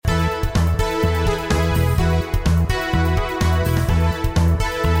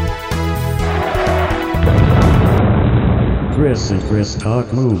Chris and Chris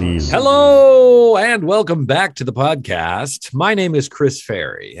Talk Movies. Hello, and welcome back to the podcast. My name is Chris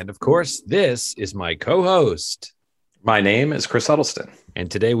Ferry, and of course, this is my co-host. My name is Chris Huddleston. And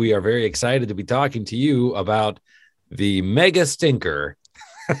today we are very excited to be talking to you about the mega stinker,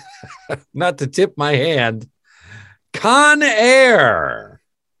 not to tip my hand, Con Air.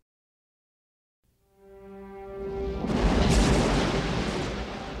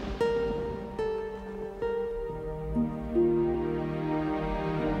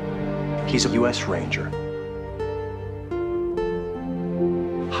 He's a U.S. Ranger.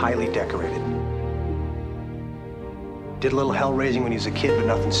 Highly decorated. Did a little hell raising when he was a kid, but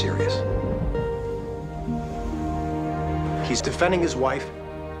nothing serious. He's defending his wife.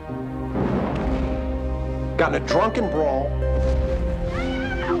 Got in a drunken brawl.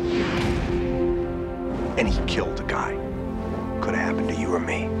 And he killed a guy. Could have happened to you or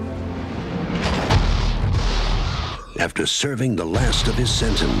me. After serving the last of his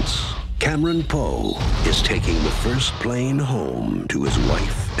sentence, Cameron Poe is taking the first plane home to his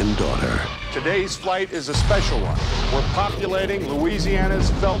wife and daughter. Today's flight is a special one. We're populating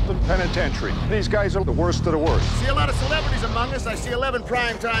Louisiana's Felton Penitentiary. These guys are the worst of the worst. See a lot of celebrities among us. I see 11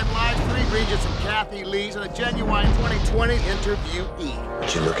 primetime lives, 3 Regents and Kathy Lees, and a genuine 2020 interviewee.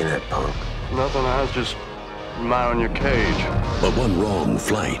 What you looking at, punk? Nothing, I was just admiring your cage. But one wrong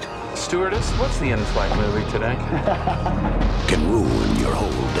flight Stewardess, what's the in-flight movie today? can ruin your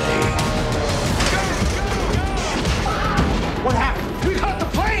whole day. What happened? We caught the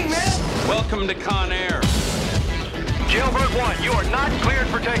plane, man! Welcome to Con Air. Jailbird 1, you are not cleared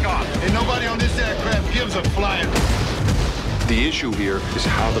for takeoff. And nobody on this aircraft gives a flying. The issue here is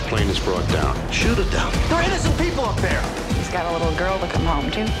how the plane is brought down. Shoot it down. There are innocent people up there. He's got a little girl to come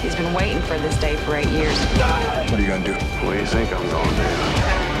home to. He's been waiting for this day for 8 years. What are you gonna do? What do you think I'm gonna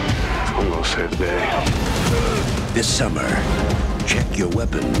do? I'm gonna save the day. This summer, check your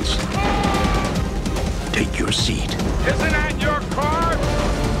weapons. Take your seat. Isn't that your car?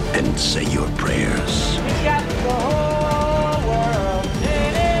 And say your prayers. He's got the whole world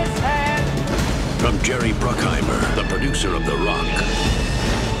in his hand. From Jerry Bruckheimer, the producer of The Rock,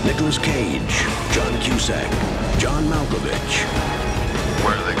 Nicolas Cage, John Cusack, John Malkovich.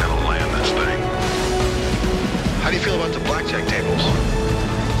 Where are they gonna land this thing? How do you feel about the blackjack tables?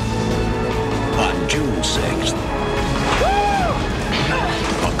 On June 6th,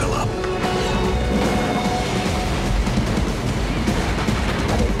 buckle up.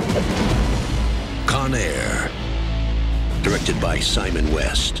 Con Air, directed by Simon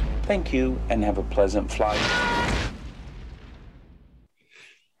West. Thank you, and have a pleasant flight.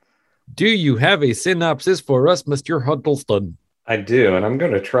 Do you have a synopsis for us, Mr. Huddleston? I do, and I'm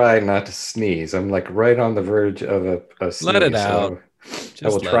going to try not to sneeze. I'm like right on the verge of a sneeze. Let it out. I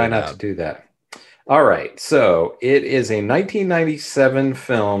will try not to do that. All right, so it is a 1997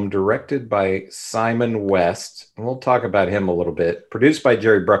 film directed by Simon West, and we'll talk about him a little bit. Produced by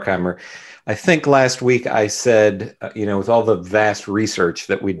Jerry Bruckheimer. I think last week I said, with all the vast research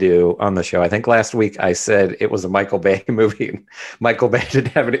that we do on the show, I think last week I said it was a Michael Bay movie. Michael Bay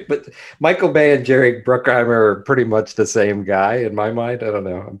didn't have any, but Michael Bay and Jerry Bruckheimer are pretty much the same guy in my mind. I don't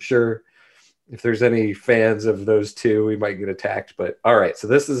know. I'm sure if there's any fans of those two, we might get attacked. But all right, so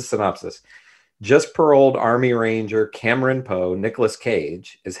this is a synopsis. Just paroled Army Ranger Cameron Poe, Nicolas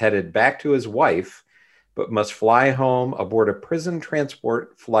Cage, is headed back to his wife, but must fly home aboard a prison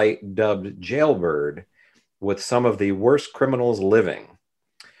transport flight dubbed Jailbird with some of the worst criminals living.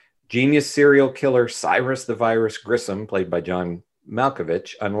 Genius serial killer Cyrus the Virus Grissom, played by John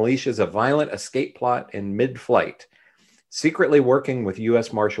Malkovich, unleashes a violent escape plot in mid-flight. Secretly working with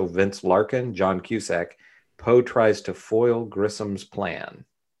U.S. Marshal Vince Larkin, John Cusack, Poe tries to foil Grissom's plan.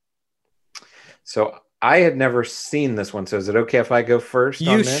 So I had never seen this one. So is it okay if I go first?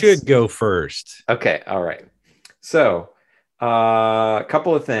 You should go first. Okay. All right. So a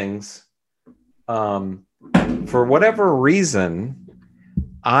couple of things. For whatever reason,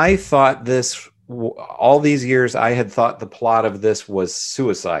 I thought all these years, I had thought the plot of this was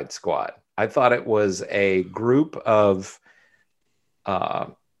Suicide Squad. I thought it was a group of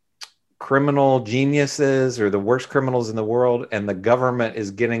criminal geniuses or the worst criminals in the world, and the government is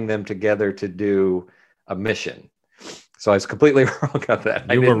getting them together to do a mission. So I was completely wrong about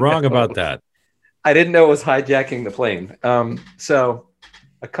that. You were wrong about that. I didn't know it was hijacking the plane. So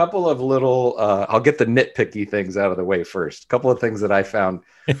a couple of little, I'll get the nitpicky things out of the way first. A couple of things that I found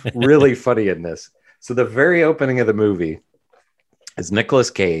really funny in this. So the very opening of the movie is Nicolas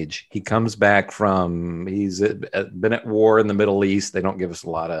Cage. He comes back he's been at war in the Middle East. They don't give us a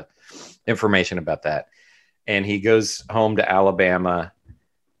lot of information about that. And he goes home to Alabama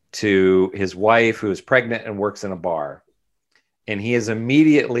to his wife, who is pregnant and works in a bar. and he is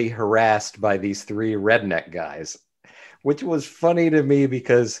immediately harassed by these three redneck guys, which was funny to me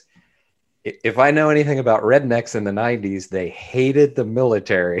because if I know anything about rednecks in the 90s, they hated the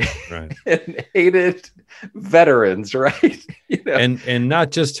military, right, and hated veterans, right? You know? And not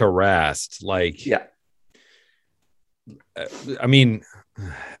just harassed, like, yeah. I mean,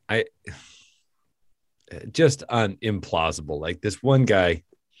 I just implausible. Like, this one guy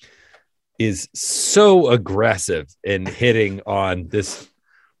is so aggressive in hitting on this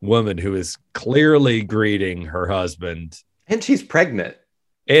woman who is clearly greeting her husband, and she's pregnant.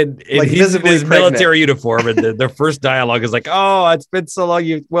 And like he's in his military uniform, and their first dialogue is like, "Oh, it's been so long.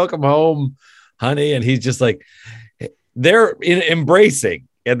 You welcome home, honey." And he's just like, they're embracing.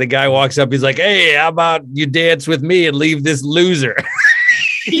 And the guy walks up. He's like, "Hey, how about you dance with me and leave this loser?"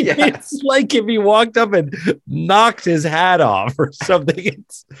 Yeah. It's like if he walked up and knocked his hat off or something.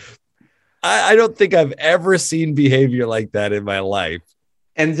 I don't think I've ever seen behavior like that in my life.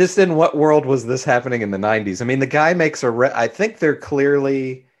 And just in what world was this happening in the 90s? I mean, the guy makes I think they're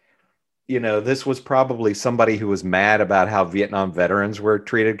clearly, you know, this was probably somebody who was mad about how Vietnam veterans were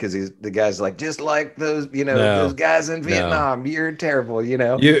treated, because the guy's like, just like those, you know, those guys in Vietnam, you're terrible, you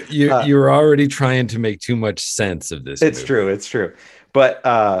know. You're already trying to make too much sense of this. It's true.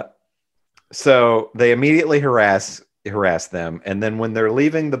 But so they immediately harass them, and then when they're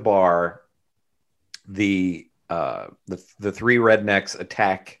leaving the bar, the three rednecks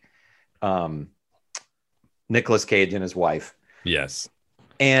attack Nicolas Cage and his wife. Yes.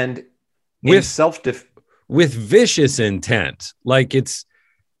 And with vicious intent. Like, it's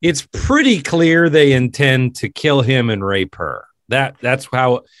pretty clear they intend to kill him and rape her. That's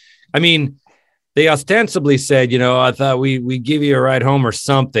how, I mean, they ostensibly said, you know, I thought we give you a ride home or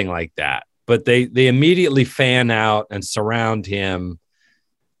something like that. But they immediately fan out and surround him.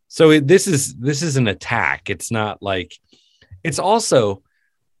 So this is an attack. It's not like, it's also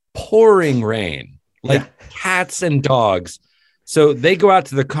pouring rain, like cats and dogs. So they go out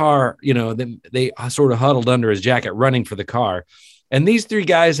to the car, you know, they sort of huddled under his jacket, running for the car. And these three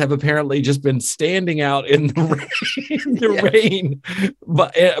guys have apparently just been standing out in the rain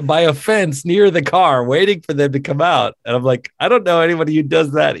by a fence near the car, waiting for them to come out. And I'm like, I don't know anybody who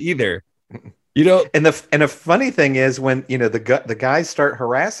does that either. You know, and the funny thing is, when, you know, the guys start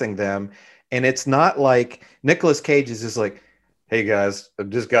harassing them, and it's not like Nicolas Cage is just like, "Hey guys, I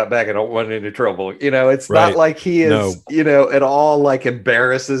just got back. I don't want any trouble." You know, it's not like he is, you know, at all like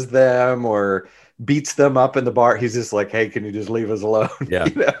embarrasses them or beats them up in the bar. He's just like, "Hey, can you just leave us alone?" Yeah.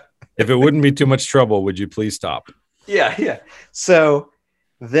 You know? If it wouldn't be too much trouble, would you please stop? Yeah. So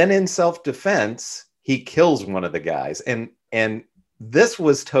then in self-defense, he kills one of the guys, and this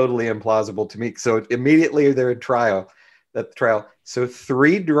was totally implausible to me. So immediately they're at the trial. So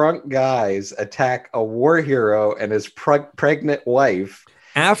three drunk guys attack a war hero and his pregnant wife,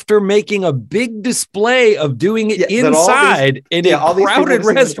 after making a big display of doing it inside in a crowded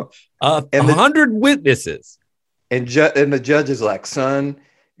restaurant, 100 witnesses. And the judge is like, "Son,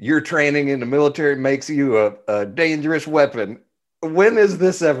 your training in the military makes you a dangerous weapon." When has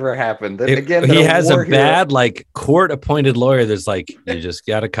this ever happened? He has a bad, like, court-appointed lawyer that's like, you just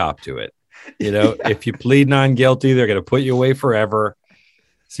got to cop to it. You know, if you plead non-guilty, they're going to put you away forever.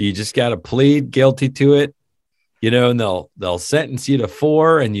 So you just got to plead guilty to it, you know, and they'll sentence you to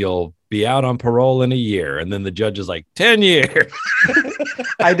 4 and you'll be out on parole in a year. And then the judge is like, 10 years.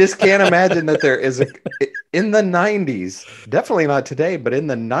 I just can't imagine that there is in the 90s, definitely not today, but in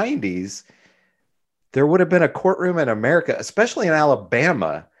the 90s, there would have been a courtroom in America, especially in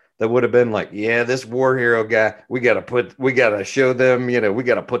Alabama, that would have been like, "Yeah, this war hero guy, we got to show them, you know, we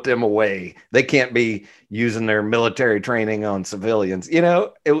got to put them away. They can't be using their military training on civilians." You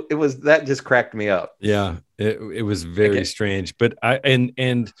know, it was, that just cracked me up. Yeah, it was very strange. But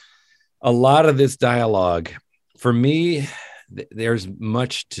and a lot of this dialogue, for me, there's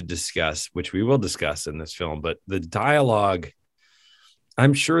much to discuss, which we will discuss in this film. But the dialogue,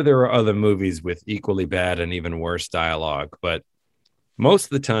 I'm sure there are other movies with equally bad and even worse dialogue, but most of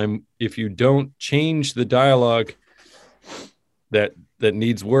the time, if you don't change the dialogue that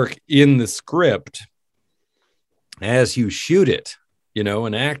needs work in the script as you shoot it, you know,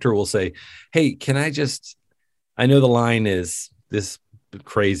 an actor will say, "Hey, I know the line is this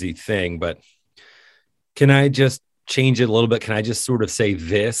crazy thing, but can I just change it a little bit? Can I just sort of say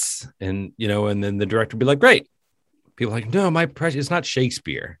this?" And, you know, and then the director will be like, "Great." People are like, "No, my pressure, it's not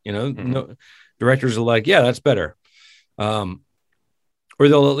Shakespeare." You know, no, directors are like, "Yeah, that's better." Or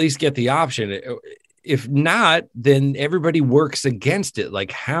they'll at least get the option. If not, then everybody works against it.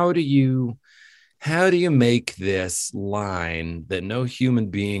 Like, how do you make this line that no human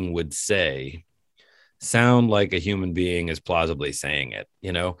being would say sound like a human being is plausibly saying it,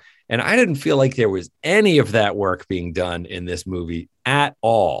 you know? And I didn't feel like there was any of that work being done in this movie at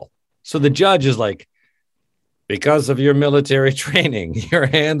all. So the judge is like, because of your military training, your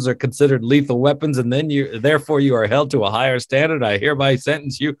hands are considered lethal weapons, and then therefore you are held to a higher standard. I hereby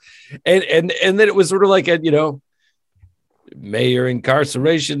sentence you. And then it was sort of like may your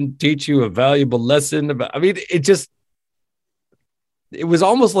incarceration teach you a valuable lesson about, I mean, it was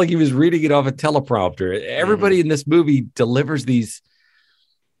almost like he was reading it off a teleprompter. Everybody in this movie delivers these.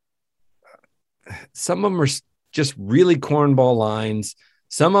 Some of them are just really cornball lines.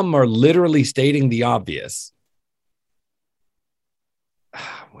 Some of them are literally stating the obvious.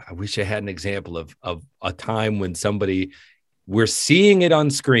 I wish I had an example of a time when we're seeing it on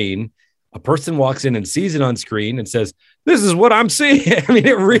screen. A person walks in and sees it on screen and says, "This is what I'm seeing." I mean,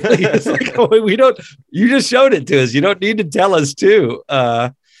 it really is like, you just showed it to us. You don't need to tell us too.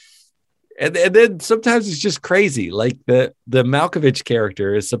 And then sometimes it's just crazy. Like the Malkovich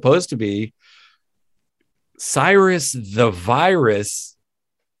character is supposed to be Cyrus the Virus.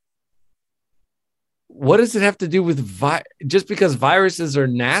 What does it have to do with just because viruses are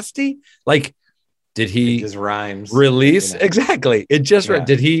nasty? Like, did he just rhymes release? Exactly. It just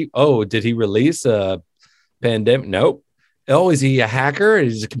did he release a pandemic? Nope. Oh, is he a hacker?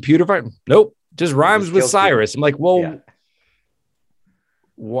 Is he a computer virus? Nope. Just rhymes with Cyrus. I'm like, well,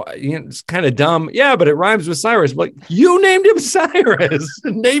 what? You know, it's kind of dumb. Yeah, but it rhymes with Cyrus. I'm like, you named him Cyrus.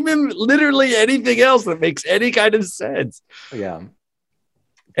 Name him literally anything else that makes any kind of sense. Yeah.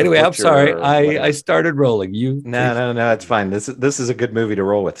 Anyway, I'm sorry. I started rolling. No, it's fine. This is a good movie to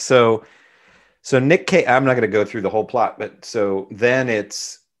roll with. So Nick Cage, I'm not going to go through the whole plot, but so then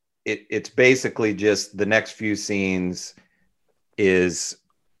it's basically just the next few scenes is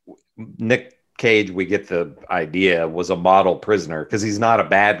Nick Cage, we get the idea, was a model prisoner because he's not a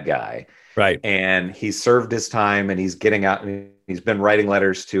bad guy. Right. And he served his time and he's getting out and he's been writing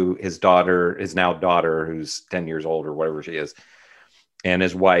letters to his daughter, his now daughter, who's 10 years old or whatever she is, and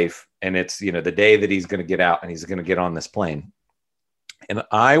his wife. And it's, the day that he's going to get out and he's going to get on this plane. And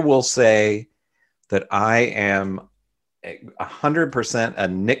I will say that I am 100% a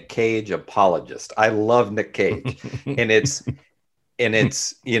Nick Cage apologist. I love Nick Cage. and it's,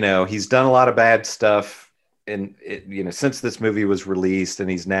 he's done a lot of bad stuff and since this movie was released, and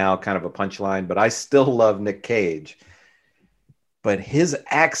he's now kind of a punchline, but I still love Nick Cage. But his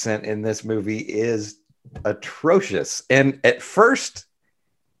accent in this movie is atrocious. And at first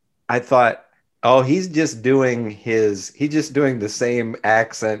I thought, oh, he's just doing the same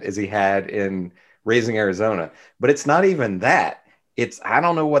accent as he had in Raising Arizona, but it's not even that. I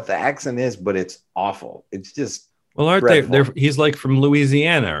don't know what the accent is, but it's awful. It's just, well, aren't they? He's like from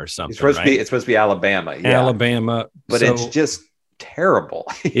Louisiana or something. It's supposed to be Alabama. Yeah. Alabama, but it's just terrible.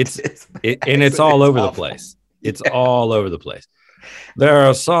 It's all over the place. It's all over the place. There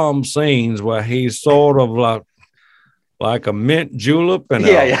are some scenes where he's sort of like a mint julep and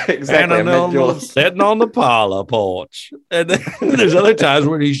exactly. Sitting on the parlor porch. And then there's other times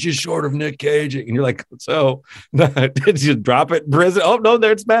where he's just short of Nick Cage, and you're like, so did you drop it in prison? Oh no,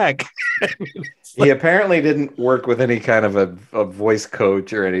 there it's back. He apparently didn't work with any kind of a voice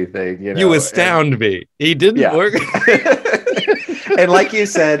coach or anything. You astound me. He didn't work. And like you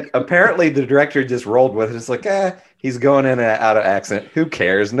said, apparently the director just rolled with it. It's like, he's going in and out of accent. Who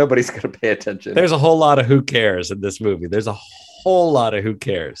cares? Nobody's going to pay attention. There's a whole lot of who cares in this movie. There's a whole lot of who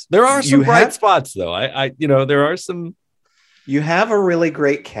cares. There are some bright spots, though. There are some. You have a really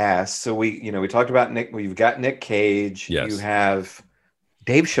great cast. So we talked about Nick. We've got Nick Cage. Yes. You have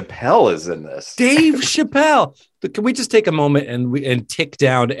Dave Chappelle is in this. Dave Chappelle. Can we just take a moment and tick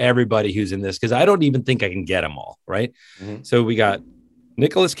down everybody who's in this? Because I don't even think I can get them all, right? Mm-hmm. So we got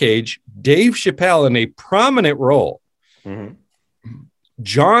Nicolas Cage, Dave Chappelle in a prominent role, mm-hmm.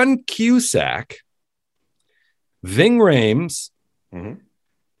 John Cusack, Ving Rhames, mm-hmm.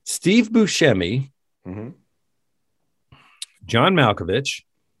 Steve Buscemi, mm-hmm. John Malkovich.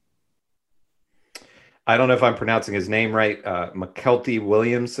 I don't know if I'm pronouncing his name right. McKelty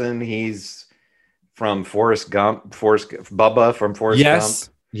Williamson. He's from Bubba from Forrest Gump.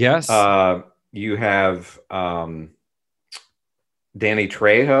 Yes. You have Danny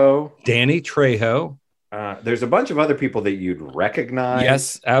Trejo. There's a bunch of other people that you'd recognize.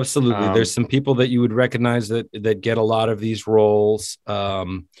 Yes, absolutely. There's some people that you would recognize that get a lot of these roles. A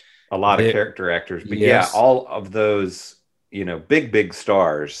lot of character actors. But yes. All of those, big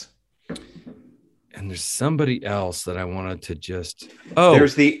stars. And there's somebody else that I wanted to just.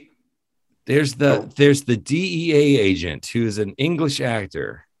 There's the DEA agent who is an English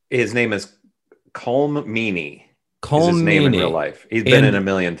actor. His name is Colm Meaney. Cole is his name in Meany. real life. He's been in a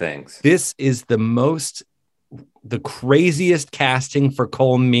million things. This is the craziest casting for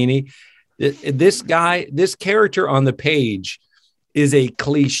Cole Meany. This guy, this character on the page is a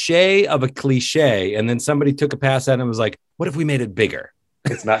cliche of a cliche. And then somebody took a pass at him and was like, what if we made it bigger?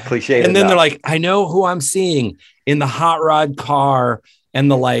 It's not cliche. And then they're like, I know who I'm seeing in the hot rod car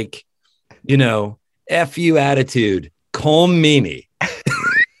and the like, you know, F you attitude, Cole Meany.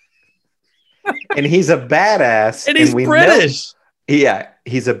 And he's a badass. And he's British.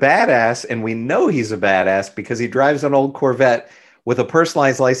 He's a badass. And we know he's a badass because he drives an old Corvette with a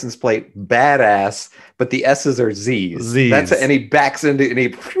personalized license plate, badass, but the S's are Z's. And he backs into, and he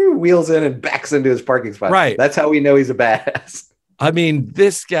wheels in and backs into his parking spot. Right. That's how we know he's a badass. I mean,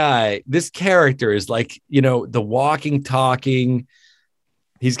 this guy, this character is like, you know, the walking, talking.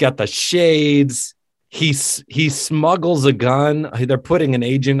 He's got the shades. He smuggles a gun. They're putting an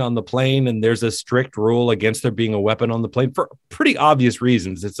agent on the plane, and there's a strict rule against there being a weapon on the plane for pretty obvious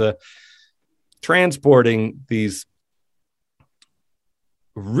reasons. It's transporting these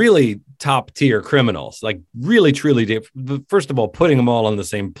really top tier criminals, like really, truly. First of all, putting them all on the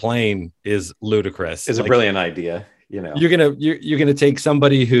same plane is ludicrous. It's a brilliant idea. You know, you're gonna take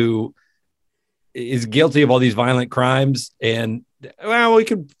somebody who is guilty of all these violent crimes, and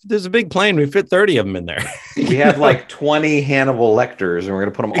there's a big plane. We fit 30 of them in there. We have like 20 Hannibal Lecters, and we're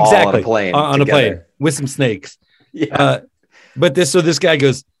going to put them all on a plane. On a plane with some snakes. Yeah. But this guy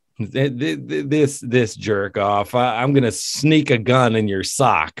goes, this jerk off. I'm going to sneak a gun in your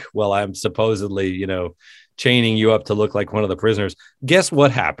sock while I'm supposedly, you know, chaining you up to look like one of the prisoners. Guess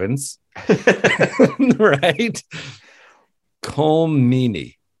what happens? Right? Cole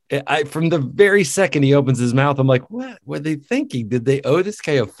Meany. From the very second he opens his mouth, I'm like, what were they thinking? Did they owe this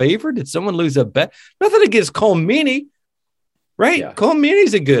guy a favor? Did someone lose a bet? Nothing against Cole Meany, right? Yeah. Cole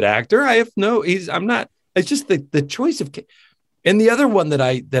Meany's a good actor. I'm not. It's just the choice of. And the other one that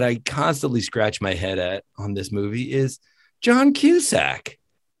I constantly scratch my head at on this movie is John Cusack.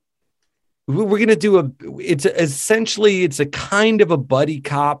 We're gonna do it's a kind of a buddy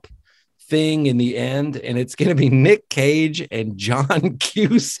cop thing in the end, and it's going to be Nick Cage and John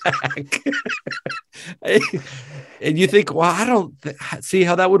Cusack. And you think, well, I don't see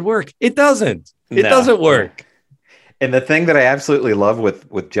how that would work. It doesn't. It doesn't work. And the thing that I absolutely love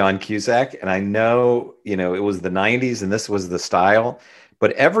with John Cusack, and I know, you know, it was the 90s and this was the style,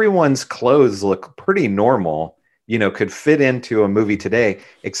 but everyone's clothes look pretty normal, you know, could fit into a movie today,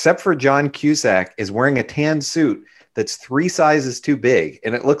 except for John Cusack is wearing a tan suit that's 3 sizes too big,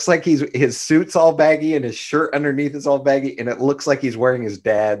 and it looks like his suit's all baggy and his shirt underneath is all baggy, and it looks like he's wearing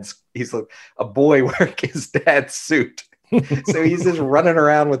he's like a boy wearing his dad's suit. So he's just running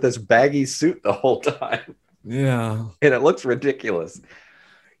around with this baggy suit the whole time. Yeah, and it looks ridiculous.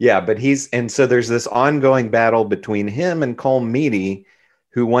 Yeah, but so there's this ongoing battle between him and Cole Meany,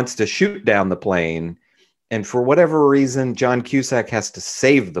 who wants to shoot down the plane. And for whatever reason, John Cusack has to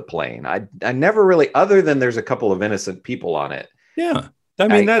save the plane. I never really, other than there's a couple of innocent people on it. Yeah. I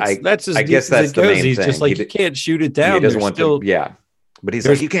mean, that's as I guess that's the main He's thing. just like, you can't shoot it down. He doesn't want to, yeah. But he's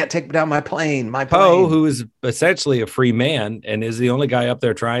like, you can't take down my plane. Poe, who is essentially a free man and is the only guy up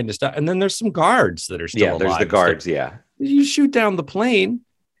there trying to stop. And then there's some guards that are still alive. Yeah, there's the guards, yeah. You shoot down the plane.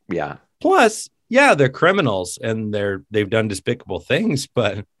 Yeah. Plus, yeah, they're criminals and they've done despicable things,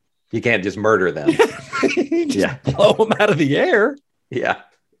 but you can't just murder them. Just blow them out of the air. Yeah.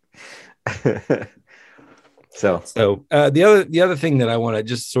 So the other thing that I want to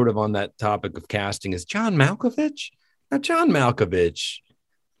just sort of on that topic of casting is John Malkovich. Now, John Malkovich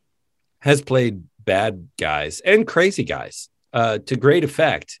has played bad guys and crazy guys to great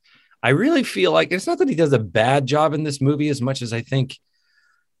effect. I really feel like it's not that he does a bad job in this movie as much as I think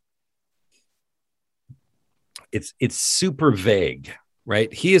it's super vague.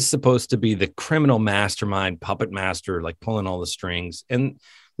 Right. He is supposed to be the criminal mastermind, puppet master, like pulling all the strings. And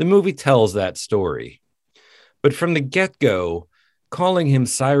the movie tells that story. But from the get-go, calling him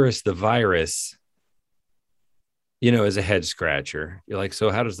Cyrus the Virus, you know, is a head scratcher. You're like, so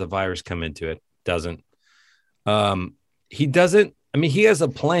how does the virus come into it? Doesn't. He doesn't. I mean, he has a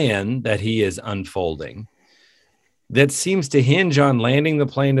plan that he is unfolding that seems to hinge on landing the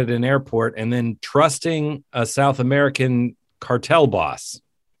plane at an airport and then trusting a South American cartel boss,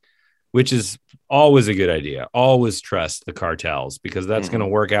 which is always a good idea. Always trust the cartels because that's going to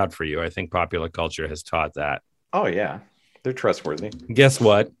work out for you. I think popular culture has taught that. Oh yeah, they're trustworthy. Guess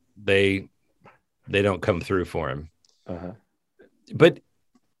what? They don't come through for him. Uh-huh. But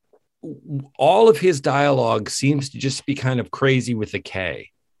all of his dialogue seems to just be kind of crazy with a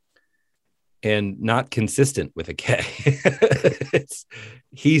K and not consistent with a K.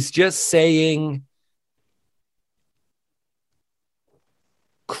 He's just saying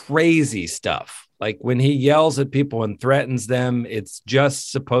crazy stuff. Like when he yells at people and threatens them, it's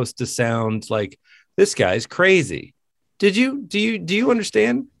just supposed to sound like this guy's crazy. Do you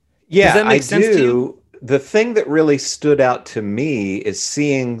understand? Yeah, Does that make I sense do. to you? The thing that really stood out to me is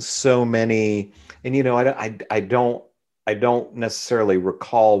seeing so many, and I don't necessarily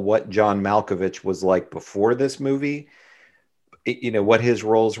recall what John Malkovich was like before this movie, what his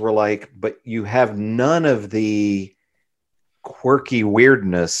roles were like, but you have none of the quirky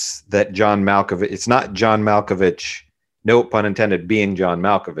weirdness that John Malkovich, it's not John Malkovich, no pun intended, being John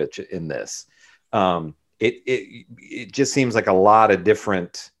Malkovich in this. It just seems like a lot of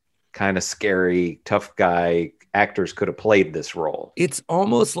different kind of scary, tough guy actors could have played this role. It's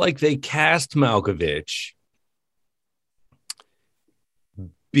almost like they cast Malkovich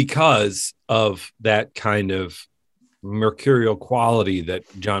because of that kind of mercurial quality that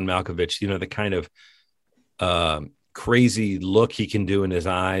John Malkovich, the kind of crazy look he can do in his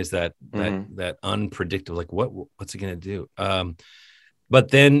eyes, that unpredictable, like what's he gonna do?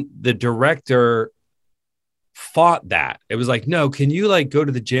 But then the director fought that. It was like, no, can you like go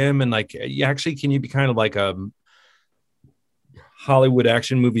to the gym and like can you be kind of like a Hollywood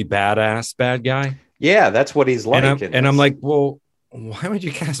action movie badass bad guy? Yeah, that's what he's like. And I'm like, well, why would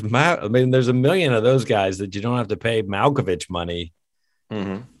you cast I mean, there's a million of those guys that you don't have to pay Malkovich money.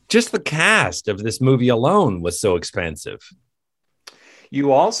 Mm-hmm. Just the cast of this movie alone was so expensive.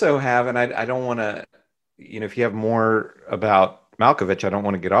 You also have, and I don't want to, if you have more about Malkovich, I don't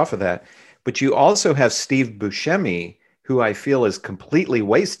want to get off of that, but you also have Steve Buscemi, who I feel is completely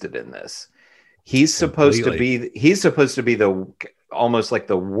wasted in this. He's supposed to be the almost like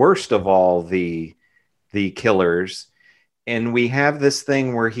the worst of all the killers. And we have this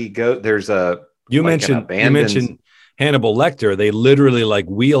thing where you mentioned Hannibal Lecter. They literally like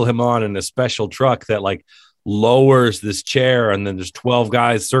wheel him on in a special truck that like lowers this chair, and then there's 12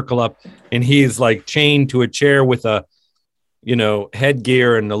 guys circle up, and he's like chained to a chair with a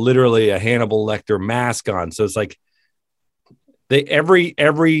headgear and literally a Hannibal Lecter mask on. So it's like they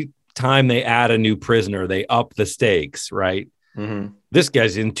every time they add a new prisoner, they up the stakes, right? Mm-hmm. This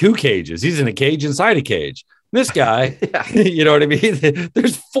guy's in 2 cages. He's in a cage inside a cage. This guy, yeah. You know what I mean?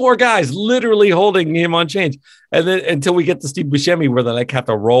 There's 4 guys literally holding him on chains. And then until we get to Steve Buscemi, where they like have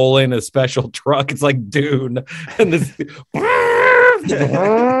to roll in a special truck. It's like Dune. And this, it's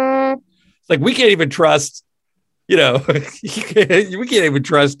like, we can't even trust, we can't even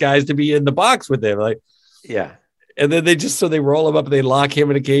trust guys to be in the box with him. Like, yeah. And then they roll him up and they lock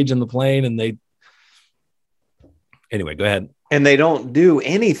him in a cage in the plane. And anyway, go ahead. And they don't do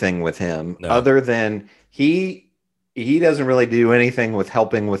anything with him other than he doesn't really do anything with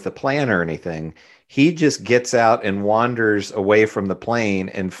helping with the plan or anything. He just gets out and wanders away from the plane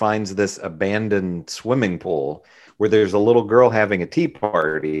and finds this abandoned swimming pool where there's a little girl having a tea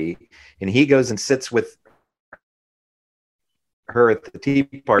party, and he goes and sits with her at the tea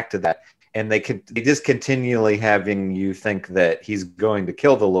party to that. And they just continually having you think that he's going to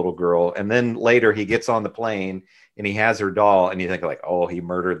kill the little girl. And then later he gets on the plane and he has her doll, and you think like, oh, he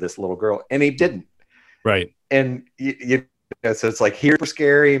murdered this little girl, and he didn't. Right. And so it's like, here's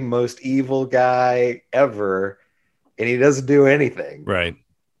scary, most evil guy ever, and he doesn't do anything. Right.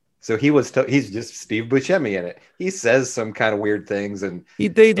 So he's just Steve Buscemi in it. He says some kind of weird things, and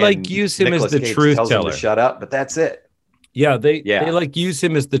they like use him Nicolas as the Cage truth tells teller. him to shut up, but that's it. Yeah, they like use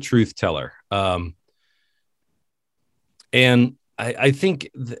him as the truth teller. And I think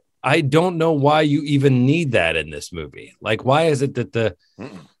I don't know why you even need that in this movie. Like, why is it that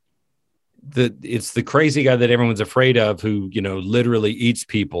it's the crazy guy that everyone's afraid of, who literally eats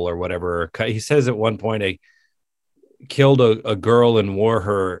people or whatever? He says at one point, I killed a girl and wore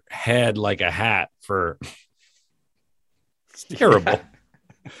her head like a hat for. It's terrible. Yeah.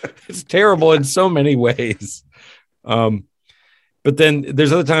 It's terrible in so many ways. But then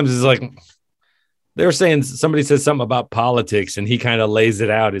there's other times it's like they're saying, somebody says something about politics and he kind of lays it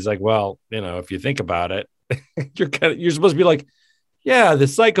out. He's like, well, if you think about it, you're supposed to be like, yeah, the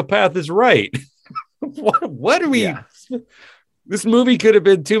psychopath is right. What are we? Yeah. This movie could have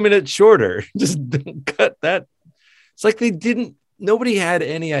been 2 minutes shorter. Just cut that. It's like nobody had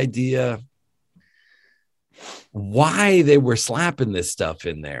any idea why they were slapping this stuff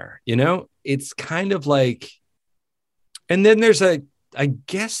in there. It's kind of like, and then there's I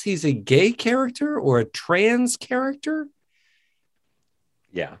guess he's a gay character or a trans character.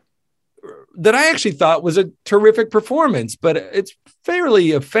 Yeah. That I actually thought was a terrific performance, but it's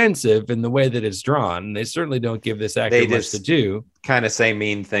fairly offensive in the way that it's drawn. They certainly don't give this actor much to do. Kind of say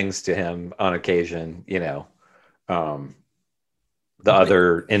mean things to him on occasion, the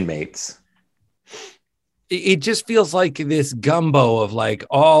other inmates. it just feels like this gumbo of like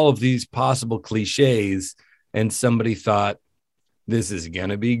all of these possible cliches, and somebody thought this is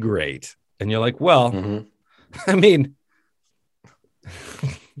gonna be great, and you're like, well, I mean,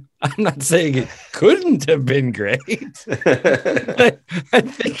 I'm not saying it couldn't have been great. But I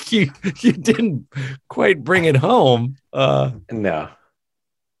think you didn't quite bring it home. No.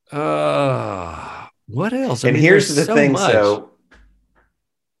 What else? And here's the thing. So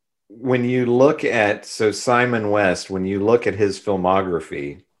when you look at Simon West, when you look at his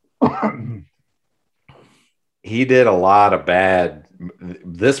filmography, he did a lot of bad.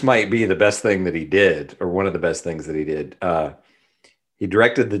 This might be the best thing that he did, or one of the best things that he did. He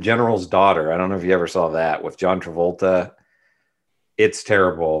directed The General's Daughter. I don't know if you ever saw that with John Travolta. It's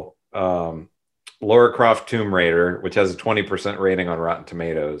terrible. Lara Croft Tomb Raider, which has a 20% rating on Rotten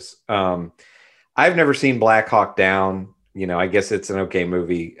Tomatoes. I've never seen Black Hawk Down. I guess it's an okay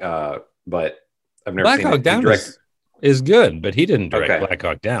movie, but I've never seen it. Black Hawk Down is good, but he didn't direct Black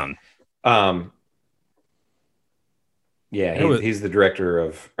Hawk Down. Yeah, he's the director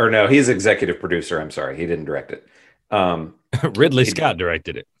of, or no, he's executive producer. I'm sorry, he didn't direct it. Ridley Scott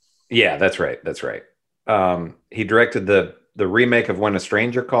directed it. Yeah, that's right. He directed the remake of When a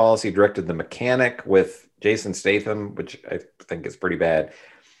Stranger Calls. He directed The Mechanic with Jason Statham, which I think is pretty bad.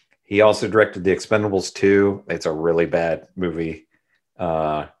 He also directed The Expendables 2. It's a really bad movie.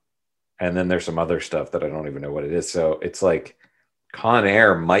 And then there's some other stuff that I don't even know what it is. So it's like Con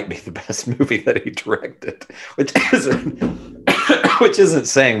Air might be the best movie that he directed, which isn't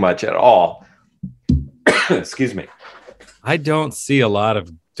saying much at all. Excuse me. I don't see a lot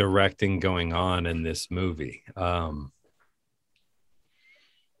of directing going on in this movie.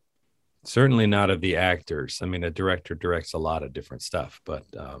 Certainly not of the actors. I mean, a director directs a lot of different stuff, but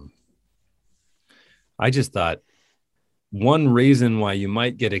I just thought one reason why you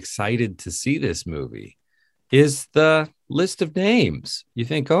might get excited to see this movie is the list of names. You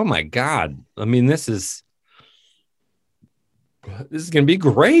think, oh my God, I mean, this is going to be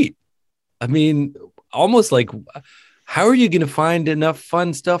great. I mean, almost like, how are you going to find enough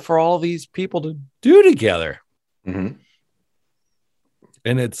fun stuff for all these people to do together? Mm-hmm.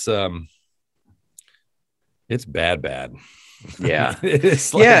 And it's bad. Yeah.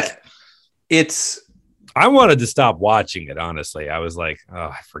 I wanted to stop watching it. Honestly, I was like, oh,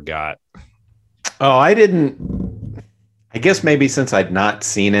 I forgot. Oh, I guess maybe since I'd not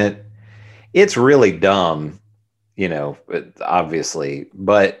seen it, it's really dumb, obviously,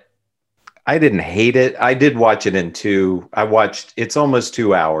 but I didn't hate it. I did watch it it's almost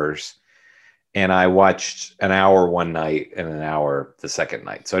 2 hours, and I watched an hour one night and an hour the second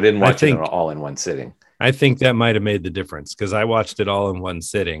night. So I didn't watch it all in one sitting. I think that might have made the difference, because I watched it all in one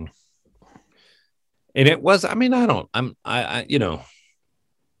sitting. And it was,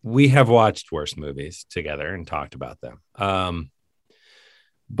 we have watched worse movies together and talked about them.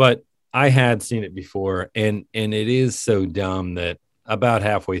 But I had seen it before, and it is so dumb that about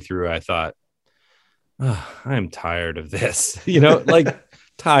halfway through, I thought, oh, I'm tired of this,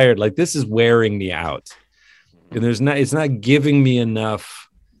 tired, like this is wearing me out. And it's not giving me enough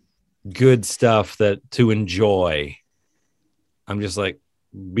good stuff to enjoy. I'm just like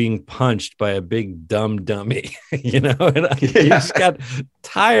being punched by a big dumb dummy, and I just got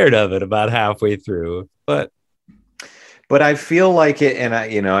tired of it about halfway through. But I feel like it, and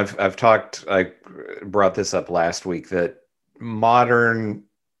I brought this up last week, that modern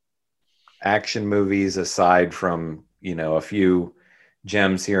action movies, aside from a few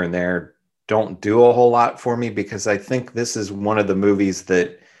gems here and there, don't do a whole lot for me, because I think this is one of the movies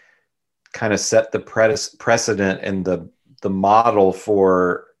that kind of set the precedent and the model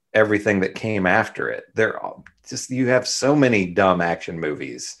for everything that came after it. You have so many dumb action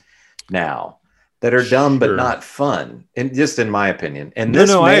movies now that are dumb but not fun, and just in my opinion. And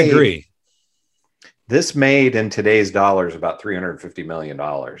I agree. This made in today's dollars about $350 million.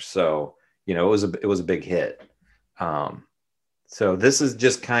 So, it was a big hit. So this is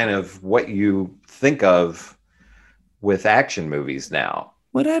just kind of what you think of with action movies now.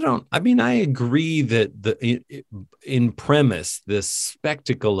 But I agree that in premise, this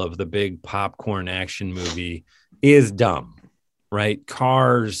spectacle of the big popcorn action movie is dumb, right?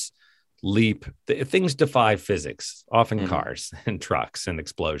 Cars leap, things defy physics, often cars and trucks and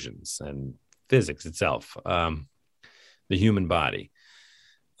explosions and physics itself, the human body.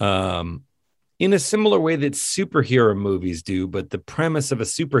 In a similar way that superhero movies do, but the premise of a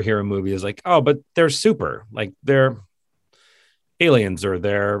superhero movie is like, oh, but they're super, like they're aliens or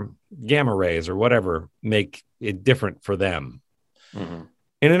they're gamma rays or whatever make it different for them. Mm-hmm.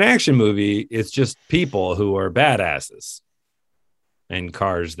 In an action movie, it's just people who are badasses and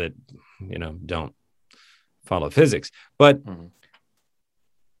cars that, don't follow physics. But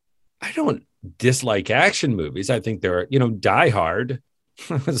I don't dislike action movies. I think there are, Die Hard.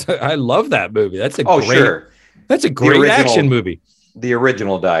 I love that movie. That's a great action movie. The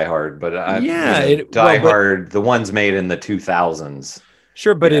original Die Hard, but Die Hard, the ones made in the 2000s.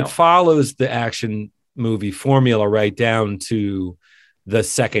 Sure, but it follows the action movie formula right down to the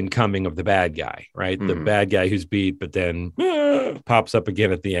second coming of the bad guy, right? The bad guy who's beat, but then pops up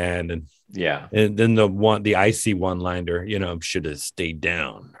again at the end, and then the icy one-liner, should have stayed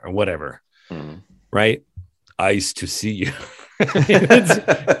down or whatever, right? Ice to see you.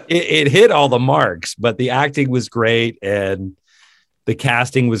 It hit all the marks, but the acting was great and the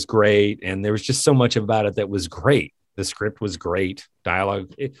casting was great, and there was just so much about it that was great. The script was great,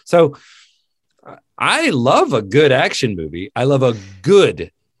 dialogue. So I love a good action movie. I love a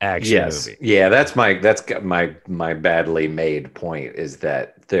good action movie. Yeah, that's my badly made point, is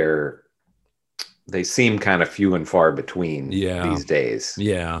that they seem kind of few and far between these days.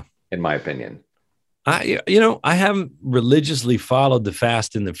 Yeah, in my opinion. I haven't religiously followed the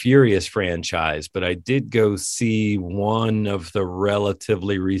Fast and the Furious franchise, but I did go see one of the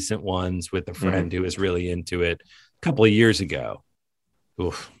relatively recent ones with a friend who was really into it a couple of years ago.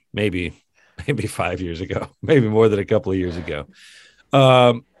 Oof, maybe 5 years ago, maybe more than a couple of years ago.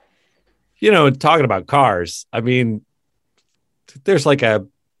 Talking about cars, I mean, there's like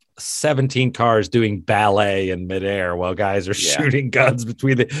 17 cars doing ballet in midair while guys are shooting guns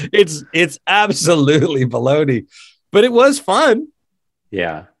between it's absolutely baloney, but it was fun.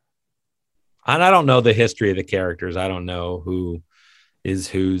 Yeah. And I don't know the history of the characters. I don't know who is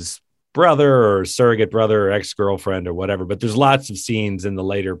whose brother or surrogate brother or ex-girlfriend or whatever, but there's lots of scenes in the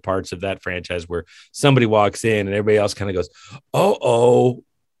later parts of that franchise where somebody walks in and everybody else kind of goes, oh,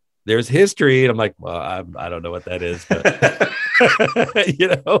 there's history. And I'm like, well, I don't know what that is, but but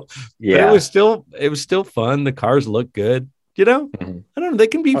it was still fun. The cars look good, I don't know. They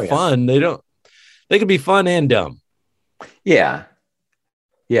can be fun. They can be fun and dumb. Yeah,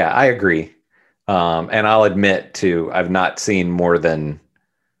 I agree. And I'll admit I've not seen more than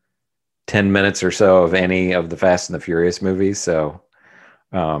 10 minutes or so of any of the Fast and the Furious movies. So,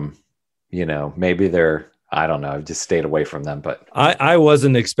 maybe I don't know. I've just stayed away from them, but I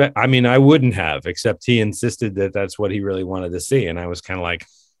wasn't I wouldn't have, except he insisted that that's what he really wanted to see. And I was kind of like,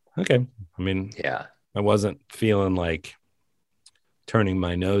 okay. I mean, I wasn't feeling like turning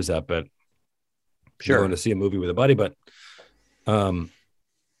my nose up at going to see a movie with a buddy, but,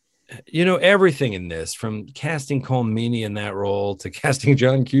 everything in this, from casting Cole Meany in that role to casting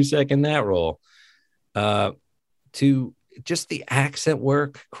John Cusack in that role, to just the accent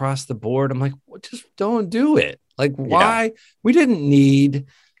work across the board. I'm like, well, just don't do it. Like, why? We didn't need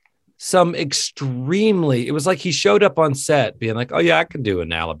some extremely, it was like he showed up on set being like, oh yeah, I can do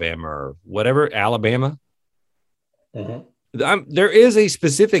an Alabama or whatever, Alabama. There is a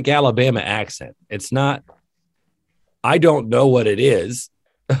specific Alabama accent. It's not, I don't know what it is,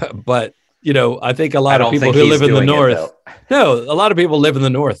 but I think a lot of people who live in the North, a lot of people live in the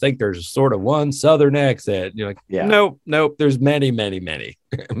North think there's sort of one Southern accent. You're like, nope. There's many.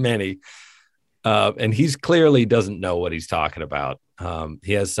 And he's clearly doesn't know what he's talking about.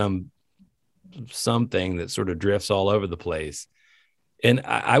 He has something that sort of drifts all over the place. And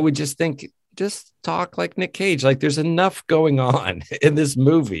I would just think, just talk like Nick Cage. Like, there's enough going on in this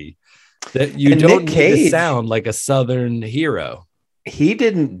movie that you don't need to sound like a Southern hero. He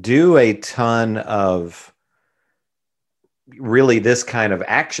didn't do a ton of really this kind of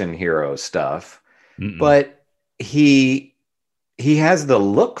action hero stuff, but he has the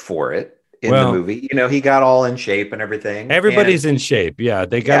look for it in the movie. He got all in shape and everything. Everybody's in shape. Yeah.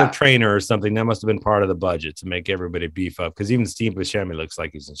 They got a trainer or something. That must have been part of the budget to make everybody beef up, because even Steve Buscemi looks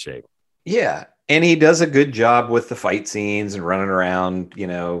like he's in shape. Yeah. And he does a good job with the fight scenes and running around,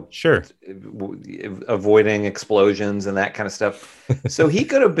 avoiding explosions and that kind of stuff. So he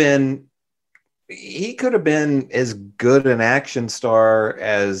could have been as good an action star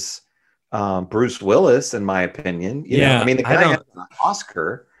as Bruce Willis, in my opinion. The guy has an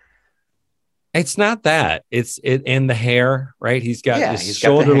Oscar. It's not that. And the hair, right? He's got this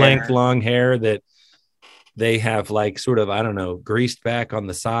shoulder length long hair that they have like sort of, I don't know, greased back on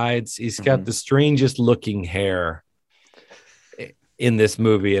the sides. He's got the strangest looking hair in this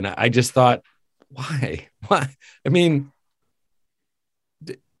movie. And I just thought, why? I mean,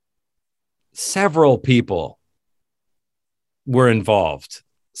 several people were involved.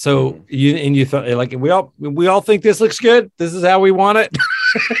 So you thought, like, we all think this looks good. This is how we want it.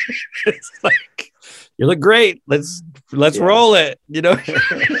 It's like, you look great. Let's roll it.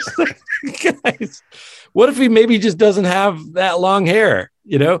 Guys, what if he maybe just doesn't have that long hair?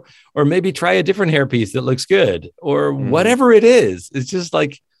 you know, or maybe try a different hairpiece that looks good, or whatever it is. It's just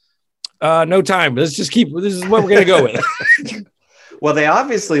like, no time. Let's just keep, this is what we're going to go with. Well, they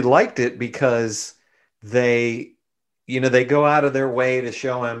obviously liked it because they go out of their way to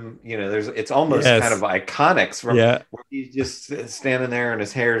show him, it's almost kind of iconic from where he's just standing there and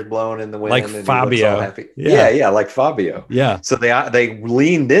his hair is blowing in the wind. Like and Fabio. He looks all happy. Yeah, like Fabio. Yeah. So they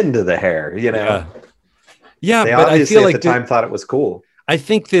leaned into the hair, Yeah, they but I feel like at the time thought it was cool. I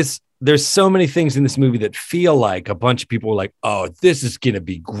think there's so many things in this movie that feel like a bunch of people were like, oh, this is going to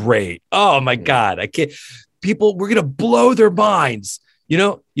be great. Oh my God. I can't, we're going to blow their minds. You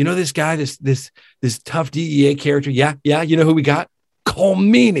know, this guy, this tough DEA character. Yeah. You know who we got? Cole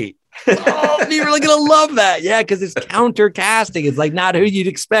Meany. Oh, you're really going to love that. Yeah. Cause it's counter casting. It's like not who you'd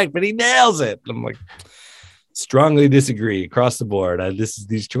expect, but he nails it. I'm like, strongly disagree across the board.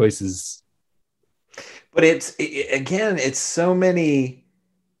 These choices. But it's so many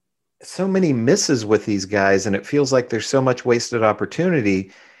misses with these guys, and it feels like there's so much wasted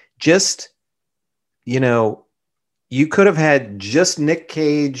opportunity. Just, you could have had just Nick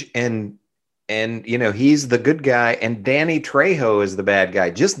Cage and he's the good guy, and Danny Trejo is the bad guy.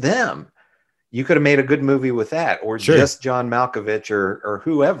 Just them. You could have made a good movie with that, or just John Malkovich or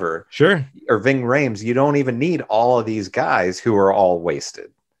whoever. Sure. Or Ving Rhames. You don't even need all of these guys who are all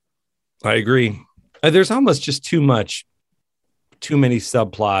wasted. I agree. There's almost just too many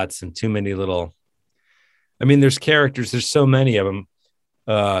subplots and too many little, there's characters, there's so many of them.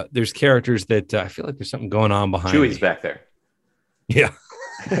 There's characters that I feel like there's something going on behind. Chewie's back there. Yeah.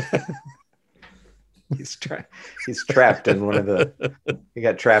 He's trapped in he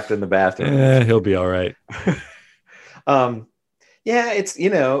got trapped in the bathroom. He'll be all right. It's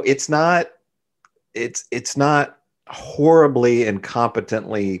not horribly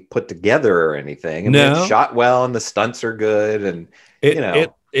incompetently put together or anything. It's shot well and the stunts are good, and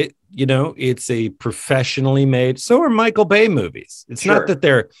it's a professionally made. So are Michael Bay movies. It's not that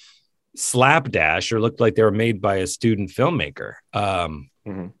they're slapdash or looked like they were made by a student filmmaker.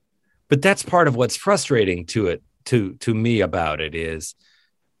 But that's part of what's frustrating to me about it is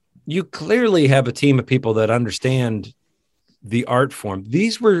you clearly have a team of people that understand the art form.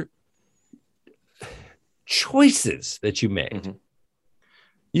 These were choices that you made.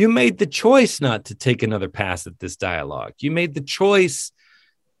 You made the choice not to take another pass at this dialogue. You made the choice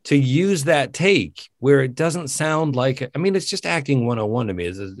to use that take where it doesn't sound like, it's just acting 101 to me.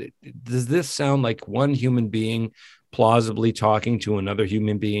 Does this sound like one human being plausibly talking to another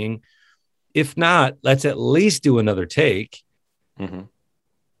human being? If not, let's at least do another take.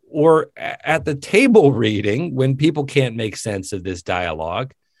 Or at the table reading, when people can't make sense of this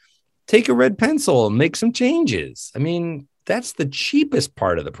dialogue, take a red pencil and make some changes. That's the cheapest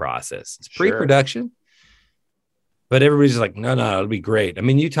part of the process. It's pre-production. But everybody's like, no, it'll be great.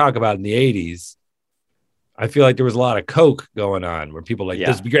 You talk about in the 80s, I feel like there was a lot of coke going on where people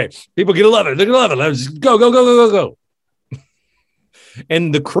this would be great. People gonna love it. They're gonna love it. Let's just go.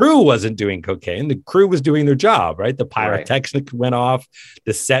 And the crew wasn't doing cocaine. The crew was doing their job, right? The pyrotechnics went off.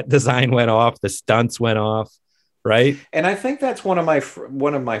 The set design went off. The stunts went off. Right. And I think that's one of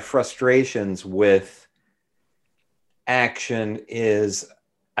my frustrations with action is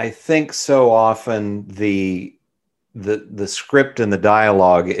I think so often the script and the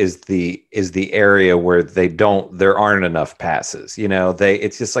dialogue is the area where there aren't enough passes.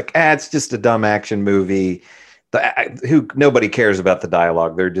 It's just like, it's just a dumb action movie. Nobody cares about the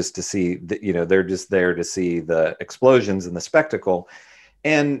dialogue. They're just to see they're just there to see the explosions and the spectacle.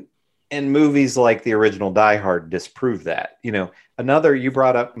 And movies like the original Die Hard disprove that. You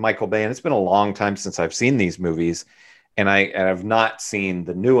brought up Michael Bay, and it's been a long time since I've seen these movies, and I've not seen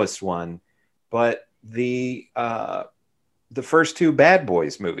the newest one, but the first two Bad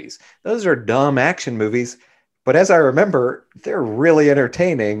Boys movies, those are dumb action movies, but as I remember, they're really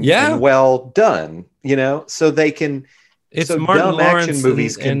entertaining and well done. So they can. Dumb action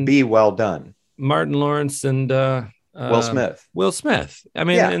movies can be well done. Martin Lawrence and Will Smith.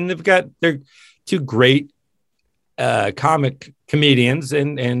 And they're two great comic comedians,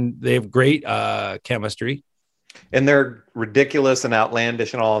 and they have great chemistry. And they're ridiculous and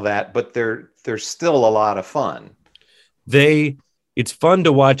outlandish and all of that, but they're still a lot of fun. It's fun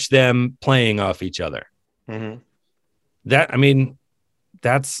to watch them playing off each other.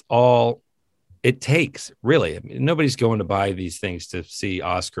 That's all it takes, really. Nobody's going to buy these things to see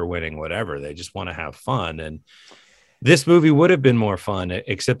Oscar winning, whatever. They just want to have fun. And this movie would have been more fun,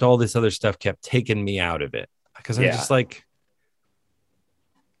 except all this other stuff kept taking me out of it. Because I'm just like,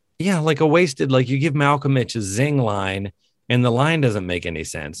 like a wasted, like you give Malkovich a zing line and the line doesn't make any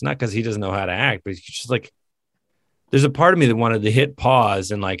sense. Not because he doesn't know how to act, but he's just like, there's a part of me that wanted to hit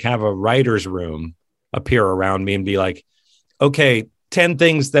pause and like have a writer's room appear around me and be like, okay, 10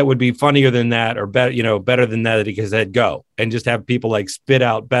 things that would be funnier than that or better, better than that he said go, and just have people like spit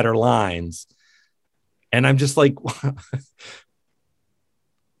out better lines. And I'm just like,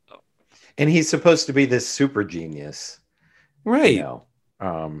 and he's supposed to be this super genius. Right.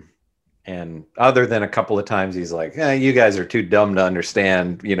 And other than a couple of times he's like, you guys are too dumb to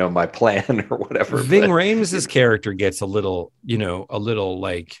understand, my plan or whatever. Ving Rhames' character gets a little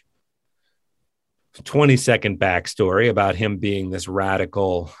like 20-second backstory about him being this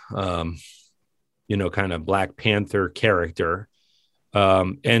radical, kind of Black Panther character.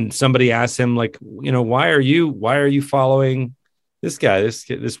 And somebody asks him like, why are you following this guy,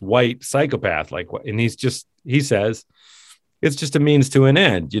 this white psychopath? Like, and he says, it's just a means to an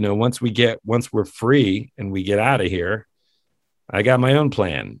end. Once we're free and we get out of here, I got my own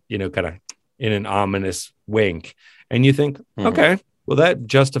plan, kind of in an ominous wink. And you think, okay, well,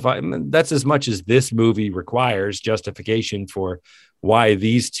 that's as much as this movie requires justification for why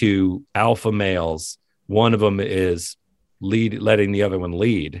these two alpha males, one of them is letting the other one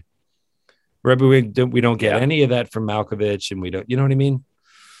lead. We don't get any of that from Malkovich, and we don't, you know what I mean?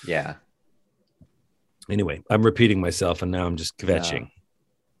 Yeah. Anyway, I'm repeating myself, and now I'm just kvetching.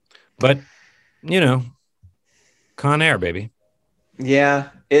 But, Con Air, baby. Yeah.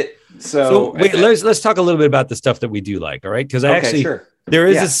 So wait, let's talk a little bit about the stuff that we do like, all right? Because there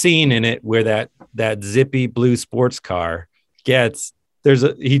is a scene in it where that zippy blue sports car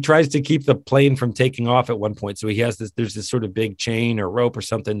he tries to keep the plane from taking off at one point. So there's this sort of big chain or rope or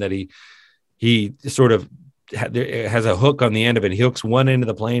something that he sort of has a hook on the end of it. He hooks one end of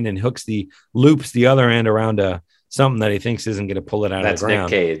the plane and loops the other end around something that he thinks isn't going to pull it out of the ground.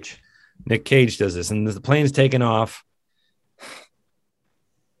 That's Nick Cage. Nick Cage does this, and the plane's taken off.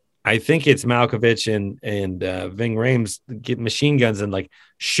 I think it's Malkovich and Ving Rhames get machine guns and like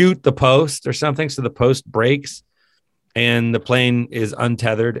shoot the post or something. So the post breaks and the plane is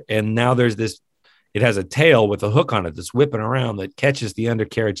untethered. And now it has a tail with a hook on it that's whipping around that catches the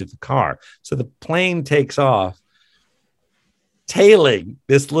undercarriage of the car. So the plane takes off, tailing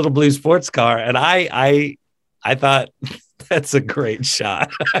this little blue sports car. And I thought that's a great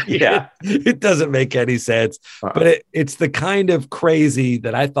shot. Yeah. It doesn't make any sense, but it's the kind of crazy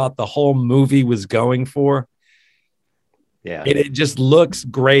that I thought the whole movie was going for. Yeah. And it just looks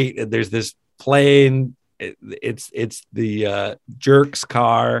great. And there's this plane. It's the Jerks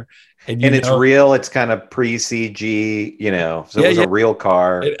car. And it's real. It's kind of pre-CG, so it was a real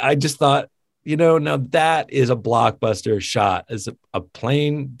car. I just thought, now that is a blockbuster shot, as a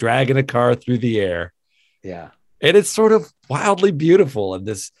plane dragging a car through the air. Yeah. And it's sort of wildly beautiful. And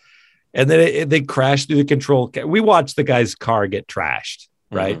then they crash through the control. We watched the guy's car get trashed,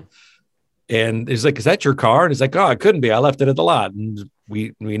 right? Mm-hmm. And he's like, is that your car? And he's like, oh, it couldn't be. I left it at the lot. And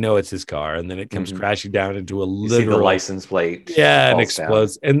we know it's his car. And then it comes crashing down into a literal the license plate. Yeah, and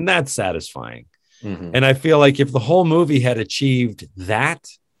explodes. Down. And that's satisfying. Mm-hmm. And I feel like if the whole movie had achieved that,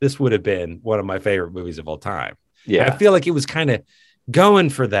 this would have been one of my favorite movies of all time. Yeah. I feel like it was kind of going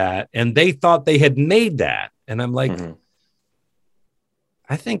for that. And they thought they had made that. And I'm like,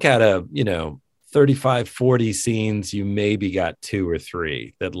 I think out of, 35, 40 scenes, you maybe got 2 or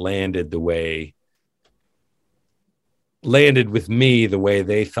 3 that landed with me the way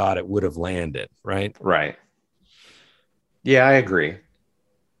they thought it would have landed. Right. Right. Yeah, I agree.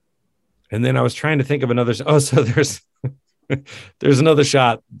 And then I was trying to think of another. Oh, so there's another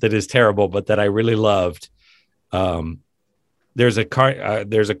shot that is terrible, but that I really loved. There's a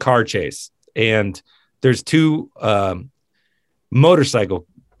car chase, and there's 2 motorcycle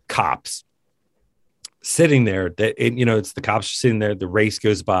cops sitting there. It's the cops sitting there. The race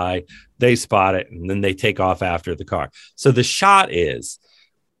goes by, they spot it, and then they take off after the car. So the shot is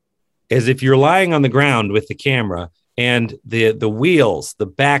as if you're lying on the ground with the camera, and the wheels, the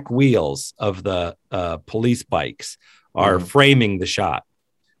back wheels of the police bikes are framing the shot,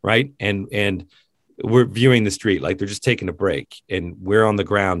 right? And we're viewing the street like they're just taking a break, and we're on the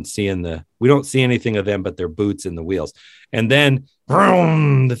ground we don't see anything of them but their boots and the wheels. And then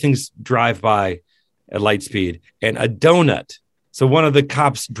vroom, the things drive by at light speed, and a donut. So one of the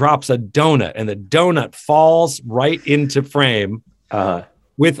cops drops a donut, and the donut falls right into frame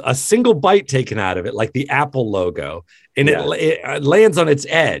with a single bite taken out of it, like the Apple logo. And it lands on its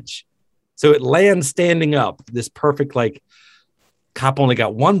edge. So it lands standing up, this perfect, like, cop only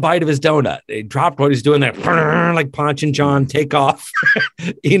got one bite of his donut. He dropped what he's doing there, like Ponch and John take off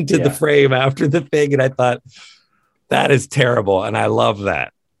into the frame after the thing. And I thought, that is terrible. And I love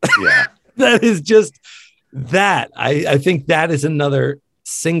that. Yeah. That is just that. I think that is another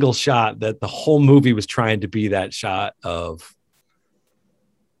single shot that the whole movie was trying to be that shot of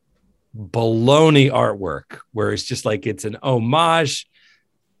baloney artwork, where it's just like it's an homage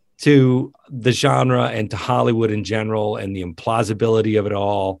to the genre and to Hollywood in general and the implausibility of it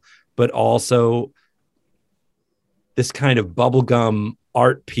all, but also this kind of bubblegum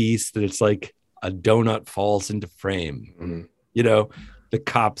art piece that it's like a donut falls into frame. Mm-hmm. You know, the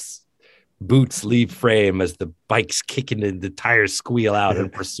cop's boots leave frame as the bike's kicking and the tires squeal out in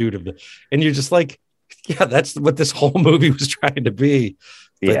pursuit of the, and you're just like, yeah, that's what this whole movie was trying to be.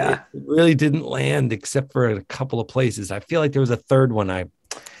 But yeah, it really didn't land except for a couple of places. I feel like there was a third one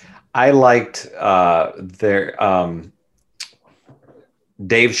I liked their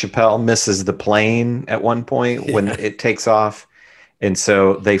Dave Chappelle misses the plane at one point when it takes off. And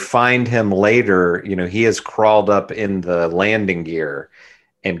so they find him later, you know, he has crawled up in the landing gear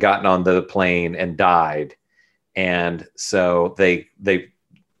and gotten on the plane and died. And so they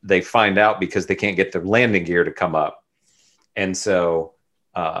find out because they can't get the landing gear to come up. And so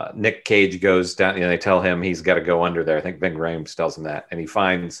Nick Cage goes down, you know, they tell him he's got to go under there. I think Ving Rhames tells him that. And he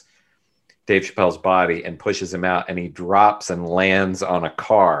finds Dave Chappelle's body and pushes him out, and he drops and lands on a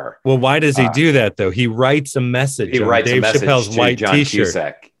car. Well, why does he do that though? He writes a message. He writes Dave a message Chappelle's to white John T-shirt,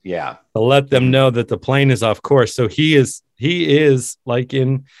 Cusack. Yeah, to let them know that the plane is off course. So he is like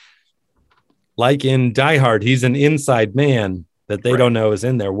in Die Hard. He's an inside man that they don't know is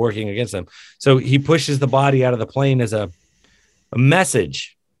in there working against them. So he pushes the body out of the plane as a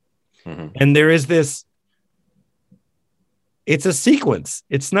message, and there is this. It's a sequence.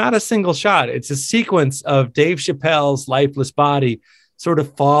 It's not a single shot. It's a sequence of Dave Chappelle's lifeless body sort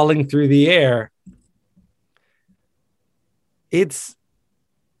of falling through the air. It's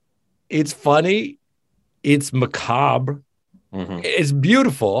funny. It's macabre. It's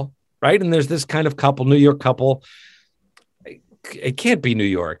beautiful, right? And there's this kind of couple, New York couple. It can't be New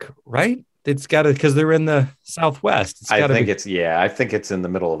York, right? It's got to, because they're in the Southwest. I think it's in the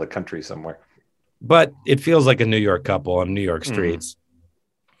middle of the country somewhere. But it feels like a New York couple on New York streets,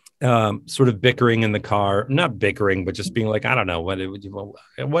 sort of bickering in the car, not bickering, but just being like, I don't know, what do you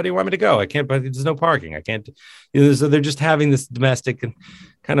want me to go? I can't, but there's no parking. I can't, you know, so they're just having this domestic and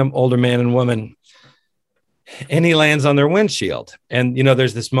kind of older man and woman, and he lands on their windshield. And, you know,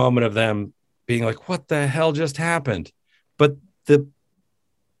 there's this moment of them being like, what the hell just happened? But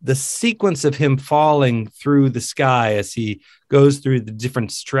the sequence of him falling through the sky as he goes through the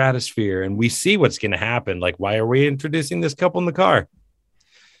different stratosphere, and we see what's going to happen. Like, why are we introducing this couple in the car?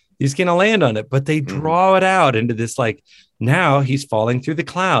 He's going to land on it, but they draw it out into this, like, now he's falling through the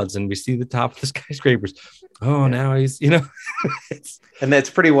clouds and we see the top of the skyscrapers. Oh, now he's, you know, and that's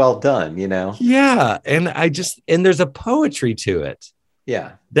pretty well done, you know? Yeah. And and there's a poetry to it.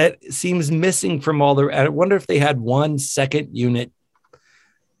 Yeah. That seems missing from all I wonder if they had one second unit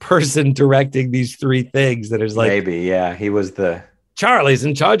person directing these three things that is like, maybe, yeah, he was Charlie's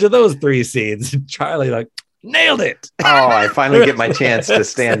in charge of those three scenes. Charlie like nailed it. Oh, I finally get my chance to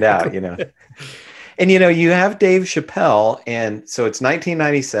stand out, you know. And you know, you have Dave Chappelle, and so it's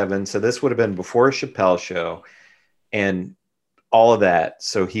 1997, so this would have been before a Chappelle show and all of that.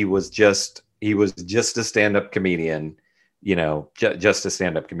 So he was just a stand-up comedian, you know, just a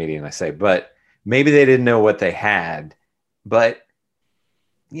stand-up comedian, I say. But maybe they didn't know what they had, but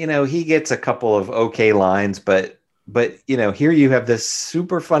you know, he gets a couple of okay lines, but you know, here you have this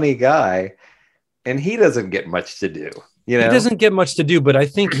super funny guy, and he doesn't get much to do. You know, he doesn't get much to do, but I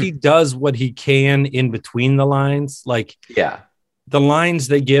think he does what he can in between the lines. Like, yeah, the lines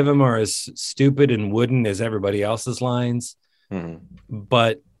they give him are as stupid and wooden as everybody else's lines,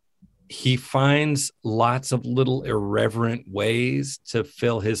 but he finds lots of little irreverent ways to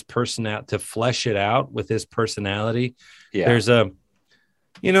fill his personality, to flesh it out with his personality. Yeah, there's and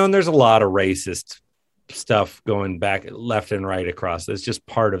there's a lot of racist stuff going back left and right across. It's just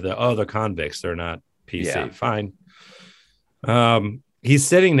part of the convicts. They're not PC. Yeah. Fine. He's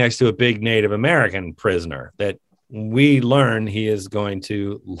sitting next to a big Native American prisoner that we learn he is going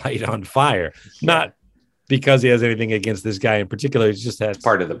to light on fire. Yeah. Not because he has anything against this guy in particular. It's just that it's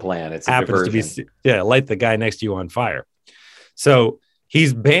part of the plan. It's happens to be, light the guy next to you on fire. So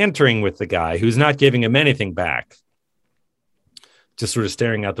he's bantering with the guy who's not giving him anything back, just sort of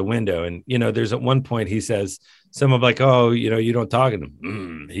staring out the window. And, you know, there's at one point he says, someone like, oh, you know, you don't talk to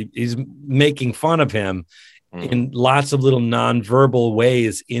him. He's making fun of him in lots of little nonverbal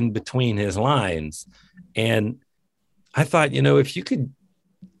ways in between his lines. And I thought, you know,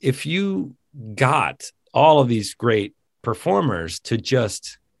 if you got all of these great performers to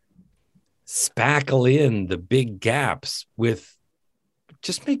just spackle in the big gaps with,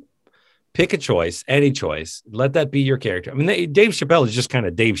 just make pick a choice, any choice. Let that be your character. I mean, Dave Chappelle is just kind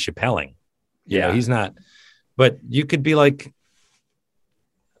of Dave Chappelling. You know, he's not. But you could be like,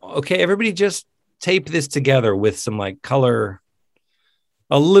 okay, everybody just tape this together with some like color,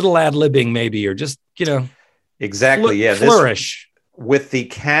 a little ad-libbing maybe, or just, you know. Exactly, flourish. With the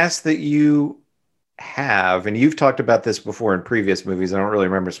cast that you have, and you've talked about this before in previous movies, I don't really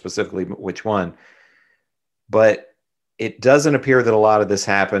remember specifically which one, but it doesn't appear that a lot of this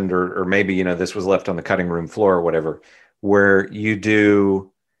happened, or maybe, you know, this was left on the cutting room floor or whatever, where you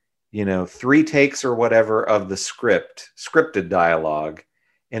do, you know, 3 takes or whatever of the scripted dialogue,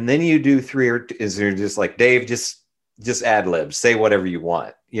 and then you do 3 or is there just like, Dave, just ad libs, say whatever you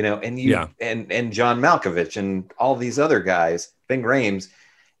want, you know, and and John Malkovich and all these other guys, Ving Rhames,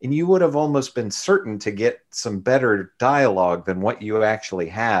 and you would have almost been certain to get some better dialogue than what you actually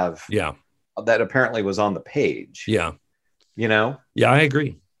have. Yeah. That apparently was on the page. Yeah. You know? Yeah, I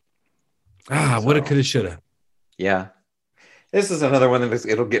agree. Woulda, coulda, shoulda. Yeah. This is another one that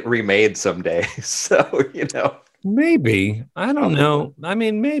it'll get remade someday. So, you know. Maybe. I don't know. I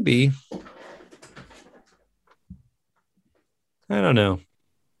mean, maybe. I don't know.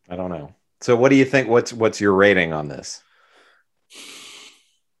 So what do you think? What's your rating on this?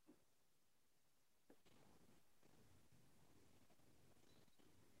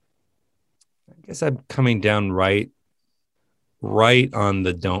 I guess I'm coming down right on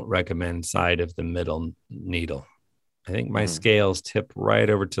the don't recommend side of the middle needle. I think my scales tip right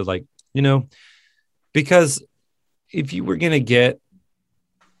over to, like, you know, because if you were going to get,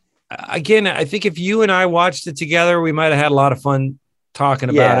 again, I think if you and I watched it together, we might have had a lot of fun talking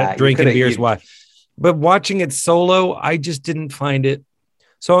about it, drinking beers. But watching it solo, I just didn't find it.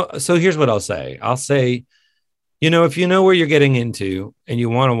 So here's what I'll say. I'll say, you know, if you know where you're getting into and you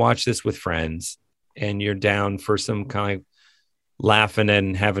want to watch this with friends and you're down for some kind of laughing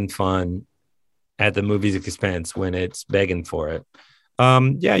and having fun at the movie's expense when it's begging for it,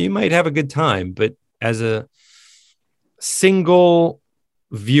 yeah, you might have a good time. But as a single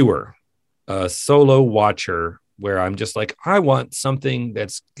viewer, a solo watcher, where I'm just like, I want something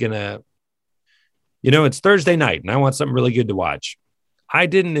that's gonna, you know, it's Thursday night and I want something really good to watch. I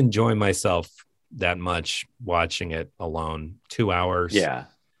didn't enjoy myself that much watching it alone. 2 hours. Yeah.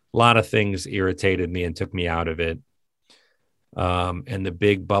 A lot of things irritated me and took me out of it. And the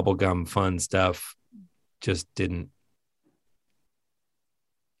big bubblegum fun stuff just didn't.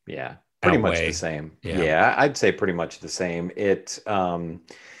 Yeah. Pretty outweigh. Much the same. Yeah. I'd say pretty much the same. It,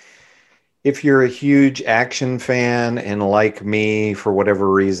 if you're a huge action fan and like me, for whatever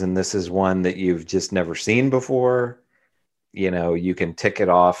reason, this is one that you've just never seen before, you know, you can tick it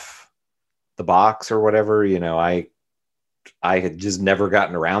off the box or whatever. You know, I had just never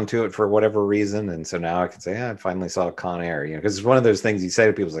gotten around to it for whatever reason. And so now I can say, I finally saw Con Air, you know, because it's one of those things you say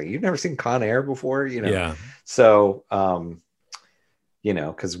to people, like, you've never seen Con Air before, you know? Yeah. So, you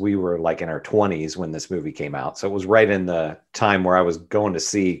know, because we were like in our 20s when this movie came out. So it was right in the time where I was going to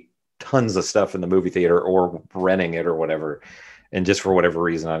see tons of stuff in the movie theater or renting it or whatever. And just for whatever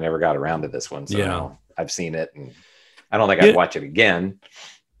reason, I never got around to this one. So now I've seen it and I don't think I'd watch it again.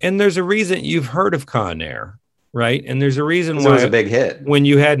 And there's a reason you've heard of Con Air, right? And there's a reason why it was a big hit. When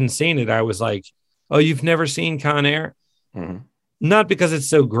you hadn't seen it, I was like, oh, you've never seen Con Air? Mm-hmm. Not because it's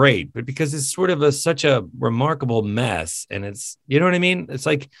so great, but because it's sort of such a remarkable mess. And it's, you know what I mean? It's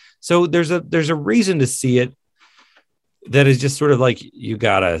like, so there's a reason to see it that is just sort of like, you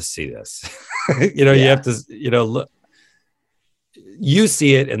gotta see this. You know, you have to, you know, look, you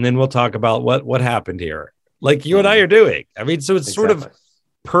see it, and then we'll talk about what happened here. Like you and I are doing. I mean, so it's sort of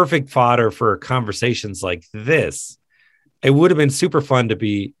perfect fodder for conversations like this. It would have been super fun to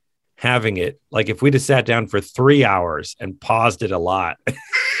be having it. Like if we'd have sat down for 3 hours and paused it a lot.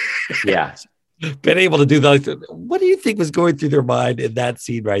 Yeah. Been able to do that. What do you think was going through their mind in that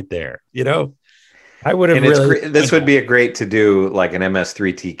scene right there? You know, I would have and really. This would be a great to do like an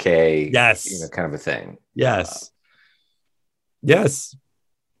MS3TK. Yes. You know, kind of a thing. Yes. Yes.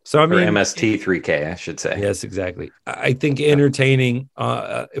 So I mean, or MST3K, I should say. Yes, exactly. I think entertaining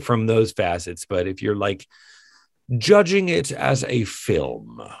from those facets, but if you're like judging it as a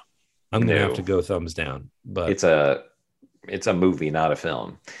film, I'm going to have to go thumbs down. But it's a movie, not a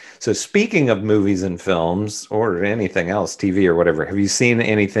film. So speaking of movies and films, or anything else, TV or whatever, have you seen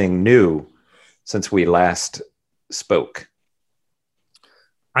anything new since we last spoke?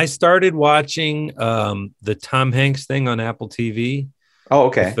 I started watching the Tom Hanks thing on Apple TV. Oh,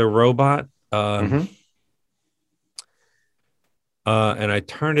 okay. The robot. And I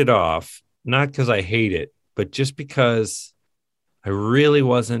turned it off, not because I hate it, but just because I really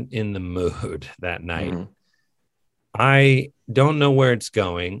wasn't in the mood that night. I don't know where it's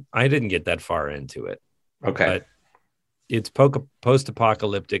going. I didn't get that far into it. Okay. But it's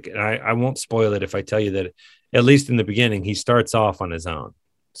post-apocalyptic, and I won't spoil it if I tell you that, at least in the beginning, he starts off on his own.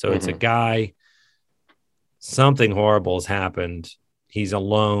 So it's a guy, something horrible has happened. He's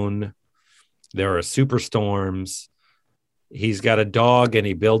alone. There are superstorms. He's got a dog, and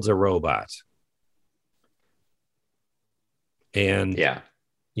he builds a robot. And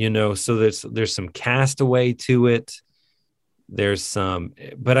so there's some Castaway to it. There's some,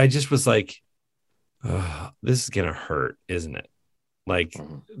 but I just was like, oh, this is gonna hurt, isn't it? Like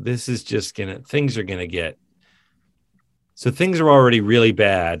this is just things are gonna get. So things are already really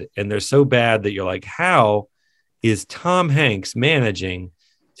bad, and they're so bad that you're like, how is Tom Hanks managing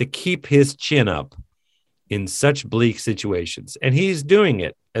to keep his chin up in such bleak situations? And he's doing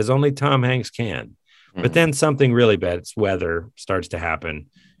it as only Tom Hanks can. But then something really bad, it's weather, starts to happen.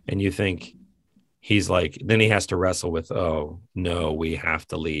 And you think he's like, then he has to wrestle with, oh, no, we have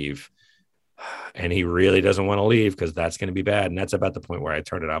to leave. And he really doesn't want to leave because that's going to be bad. And that's about the point where I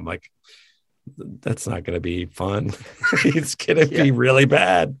turn it on. I'm like, that's not going to be fun. It's going to be really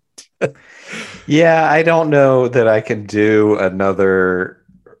bad. I don't know that I can do another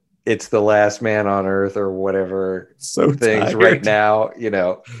It's the Last Man on Earth or whatever things right now,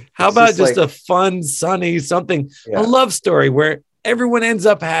 How about just a fun, sunny something, a love story where everyone ends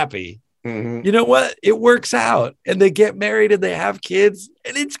up happy. You know what? It works out and they get married and they have kids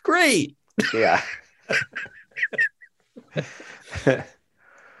and it's great. Yeah.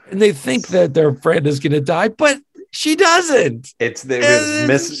 And they think that their friend is going to die, but she doesn't. She was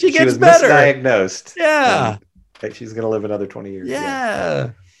better. Misdiagnosed. Yeah. She's going to live another 20 years.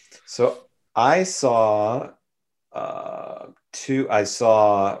 Yeah. So I saw I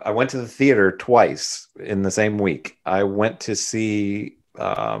went to the theater twice in the same week. I went to see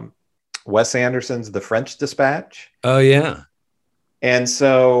Wes Anderson's The French Dispatch. Oh yeah. And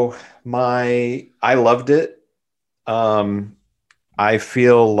so I loved it. I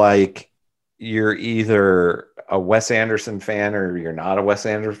feel like you're either a Wes Anderson fan or you're not a Wes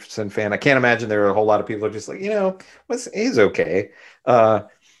Anderson fan. I can't imagine there are a whole lot of people who are just like, he's okay.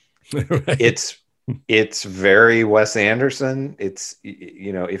 Right. It's very Wes Anderson. It's,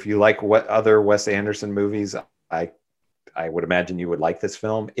 if you like what other Wes Anderson movies, I would imagine you would like this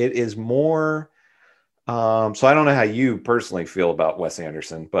film. It is more, so I don't know how you personally feel about Wes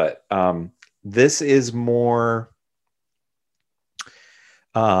Anderson, but this is more,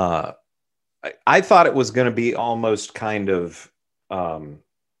 I thought it was going to be almost kind of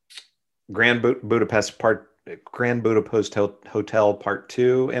Grand Budapest Hotel Part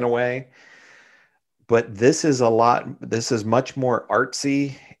 2 in a way. But this is much more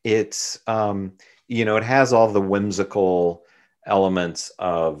artsy. It's, it has all the whimsical elements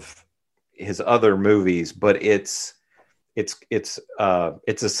of his other movies, but it's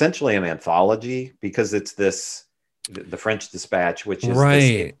essentially an anthology because it's the French Dispatch, which is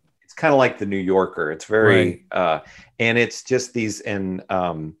right. It's kind of like the New Yorker. It's very, and it's just these, and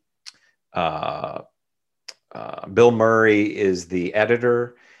Bill Murray is the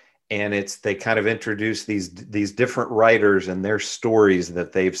editor, and they kind of introduce these different writers and their stories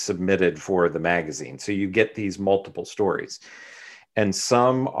that they've submitted for the magazine. So you get these multiple stories, and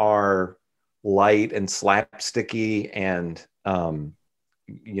some are light and slapsticky and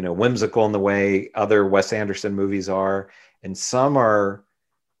whimsical in the way other Wes Anderson movies are, and some are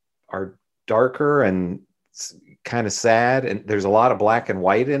darker and kind of sad, and there's a lot of black and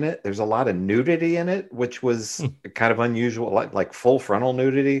white in it. There's a lot of nudity in it, which was kind of unusual, like full frontal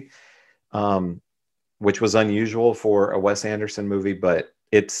nudity, which was unusual for a Wes Anderson movie. But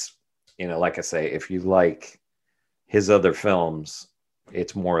it's, like I say, if you like his other films,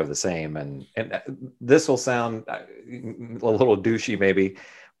 it's more of the same. And this will sound a little douchey maybe,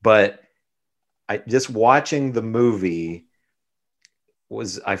 but just watching the movie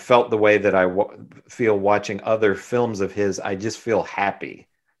I felt the way that I feel watching other films of his. I just feel happy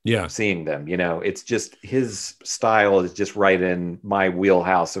seeing them. It's just his style is just right in my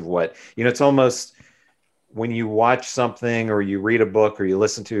wheelhouse of what, it's almost when you watch something or you read a book or you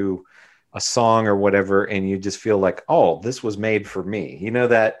listen to a song or whatever, and you just feel like, oh, this was made for me. Does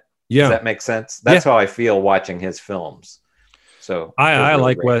that make sense? That's how I feel watching his films. So I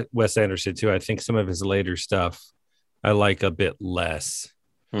like Wes Anderson too. I think some of his later stuff I like a bit less.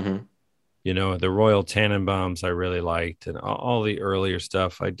 The Royal Tenenbaums I really liked, and all the earlier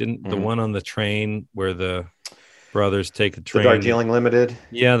stuff. I didn't. The one on the train where the brothers take the train. The Darjeeling Limited.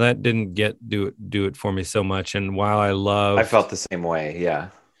 Yeah, that didn't do it for me so much. And while I felt the same way. Yeah.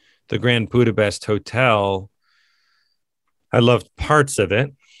 The Grand Budapest Hotel, I loved parts of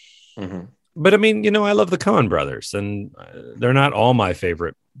it. But I mean, you know, I love the Coen brothers, and they're not all my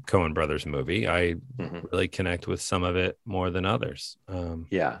favorite Coen brothers movie. I really connect with some of it more than others.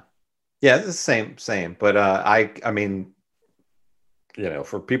 Yeah, it's the same. But I mean, you know,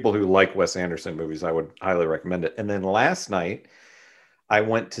 for people who like Wes Anderson movies, I would highly recommend it. And then last night, I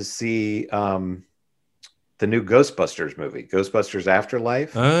went to see the new Ghostbusters movie, Ghostbusters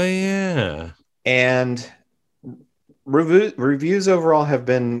Afterlife. Oh yeah, and reviews overall have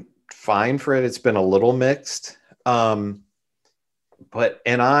been fine for it. It's been a little mixed, but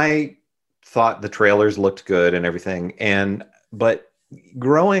I thought the trailers looked good and everything. But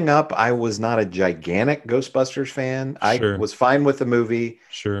growing up, I was not a gigantic Ghostbusters fan. Sure. I was fine with the movie.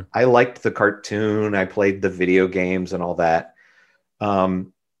 Sure. I liked the cartoon. I played the video games and all that.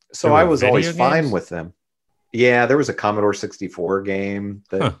 So I was always fine with them. Yeah, there was a Commodore 64 game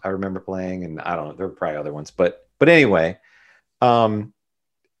that I remember playing, and I don't know, there were probably other ones, but anyway,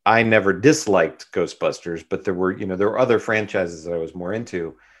 I never disliked Ghostbusters, but there were other franchises that I was more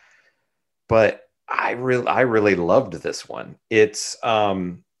into. But I really loved this one. It's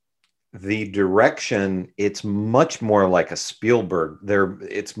the direction, it's much more like a Spielberg.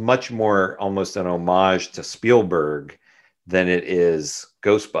 It's much more almost an homage to Spielberg than it is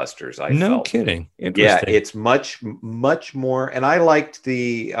Ghostbusters. No felt. kidding. Yeah, it's much more, and I liked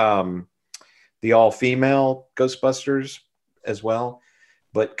the all-female Ghostbusters as well.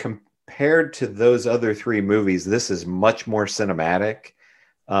 But compared to those other three movies, this is much more cinematic.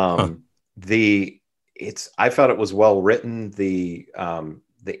 I felt it was well written. The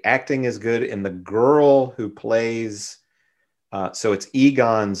acting is good, and the girl who plays, so it's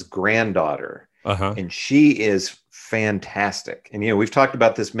Egon's granddaughter, and she is fantastic. And we've talked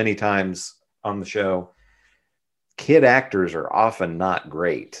about this many times on the show. Kid actors are often not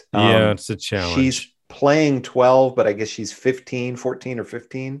great. Yeah, it's a challenge. She's playing 12, but I guess she's 14 or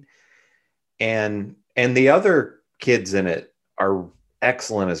 15. And the other kids in it are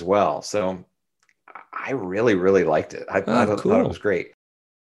excellent as well. So I really, really liked it. I thought it was great.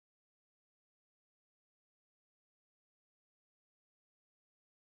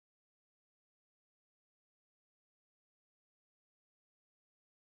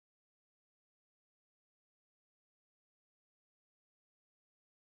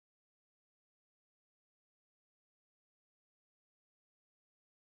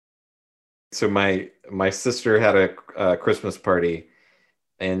 So my sister had a Christmas party,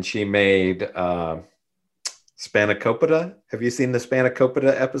 and she made spanakopita. Have you seen the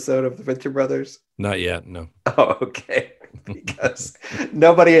spanakopita episode of the Venture Brothers? Not yet, no. Oh, okay. Because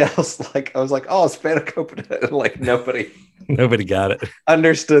nobody else, I was like, oh, spanakopita. Nobody got it.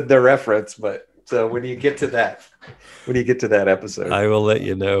 Understood the reference. But so when you get to that episode, I will let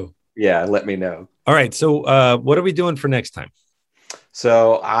you know. Yeah, let me know. All right. So what are we doing for next time?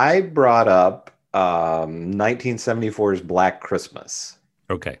 So I brought up 1974's Black Christmas.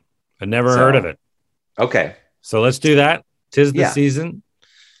 Okay. I never heard of it. Okay. So let's do that. 'Tis the season.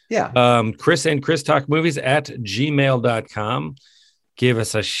 Yeah. Chris and Chris Talk Movies at gmail.com. Give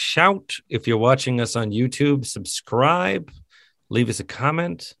us a shout. If you're watching us on YouTube, subscribe. Leave us a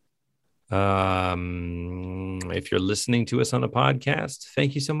comment. If you're listening to us on a podcast,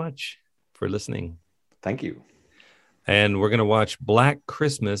 thank you so much for listening. Thank you. And we're going to watch Black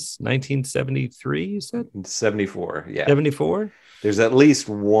Christmas, 1973, you said? 74, yeah. 74? There's at least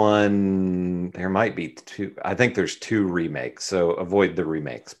one. There might be two. I think there's two remakes, so avoid the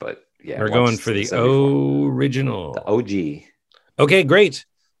remakes. But yeah. We're going for the original. The OG. Okay, great.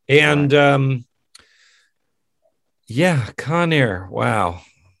 And Con Air. Wow.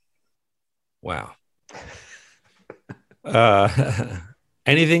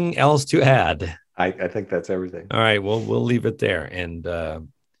 Anything else to add? I think that's everything. All right. Well, we'll leave it there, and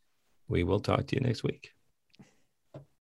we will talk to you next week.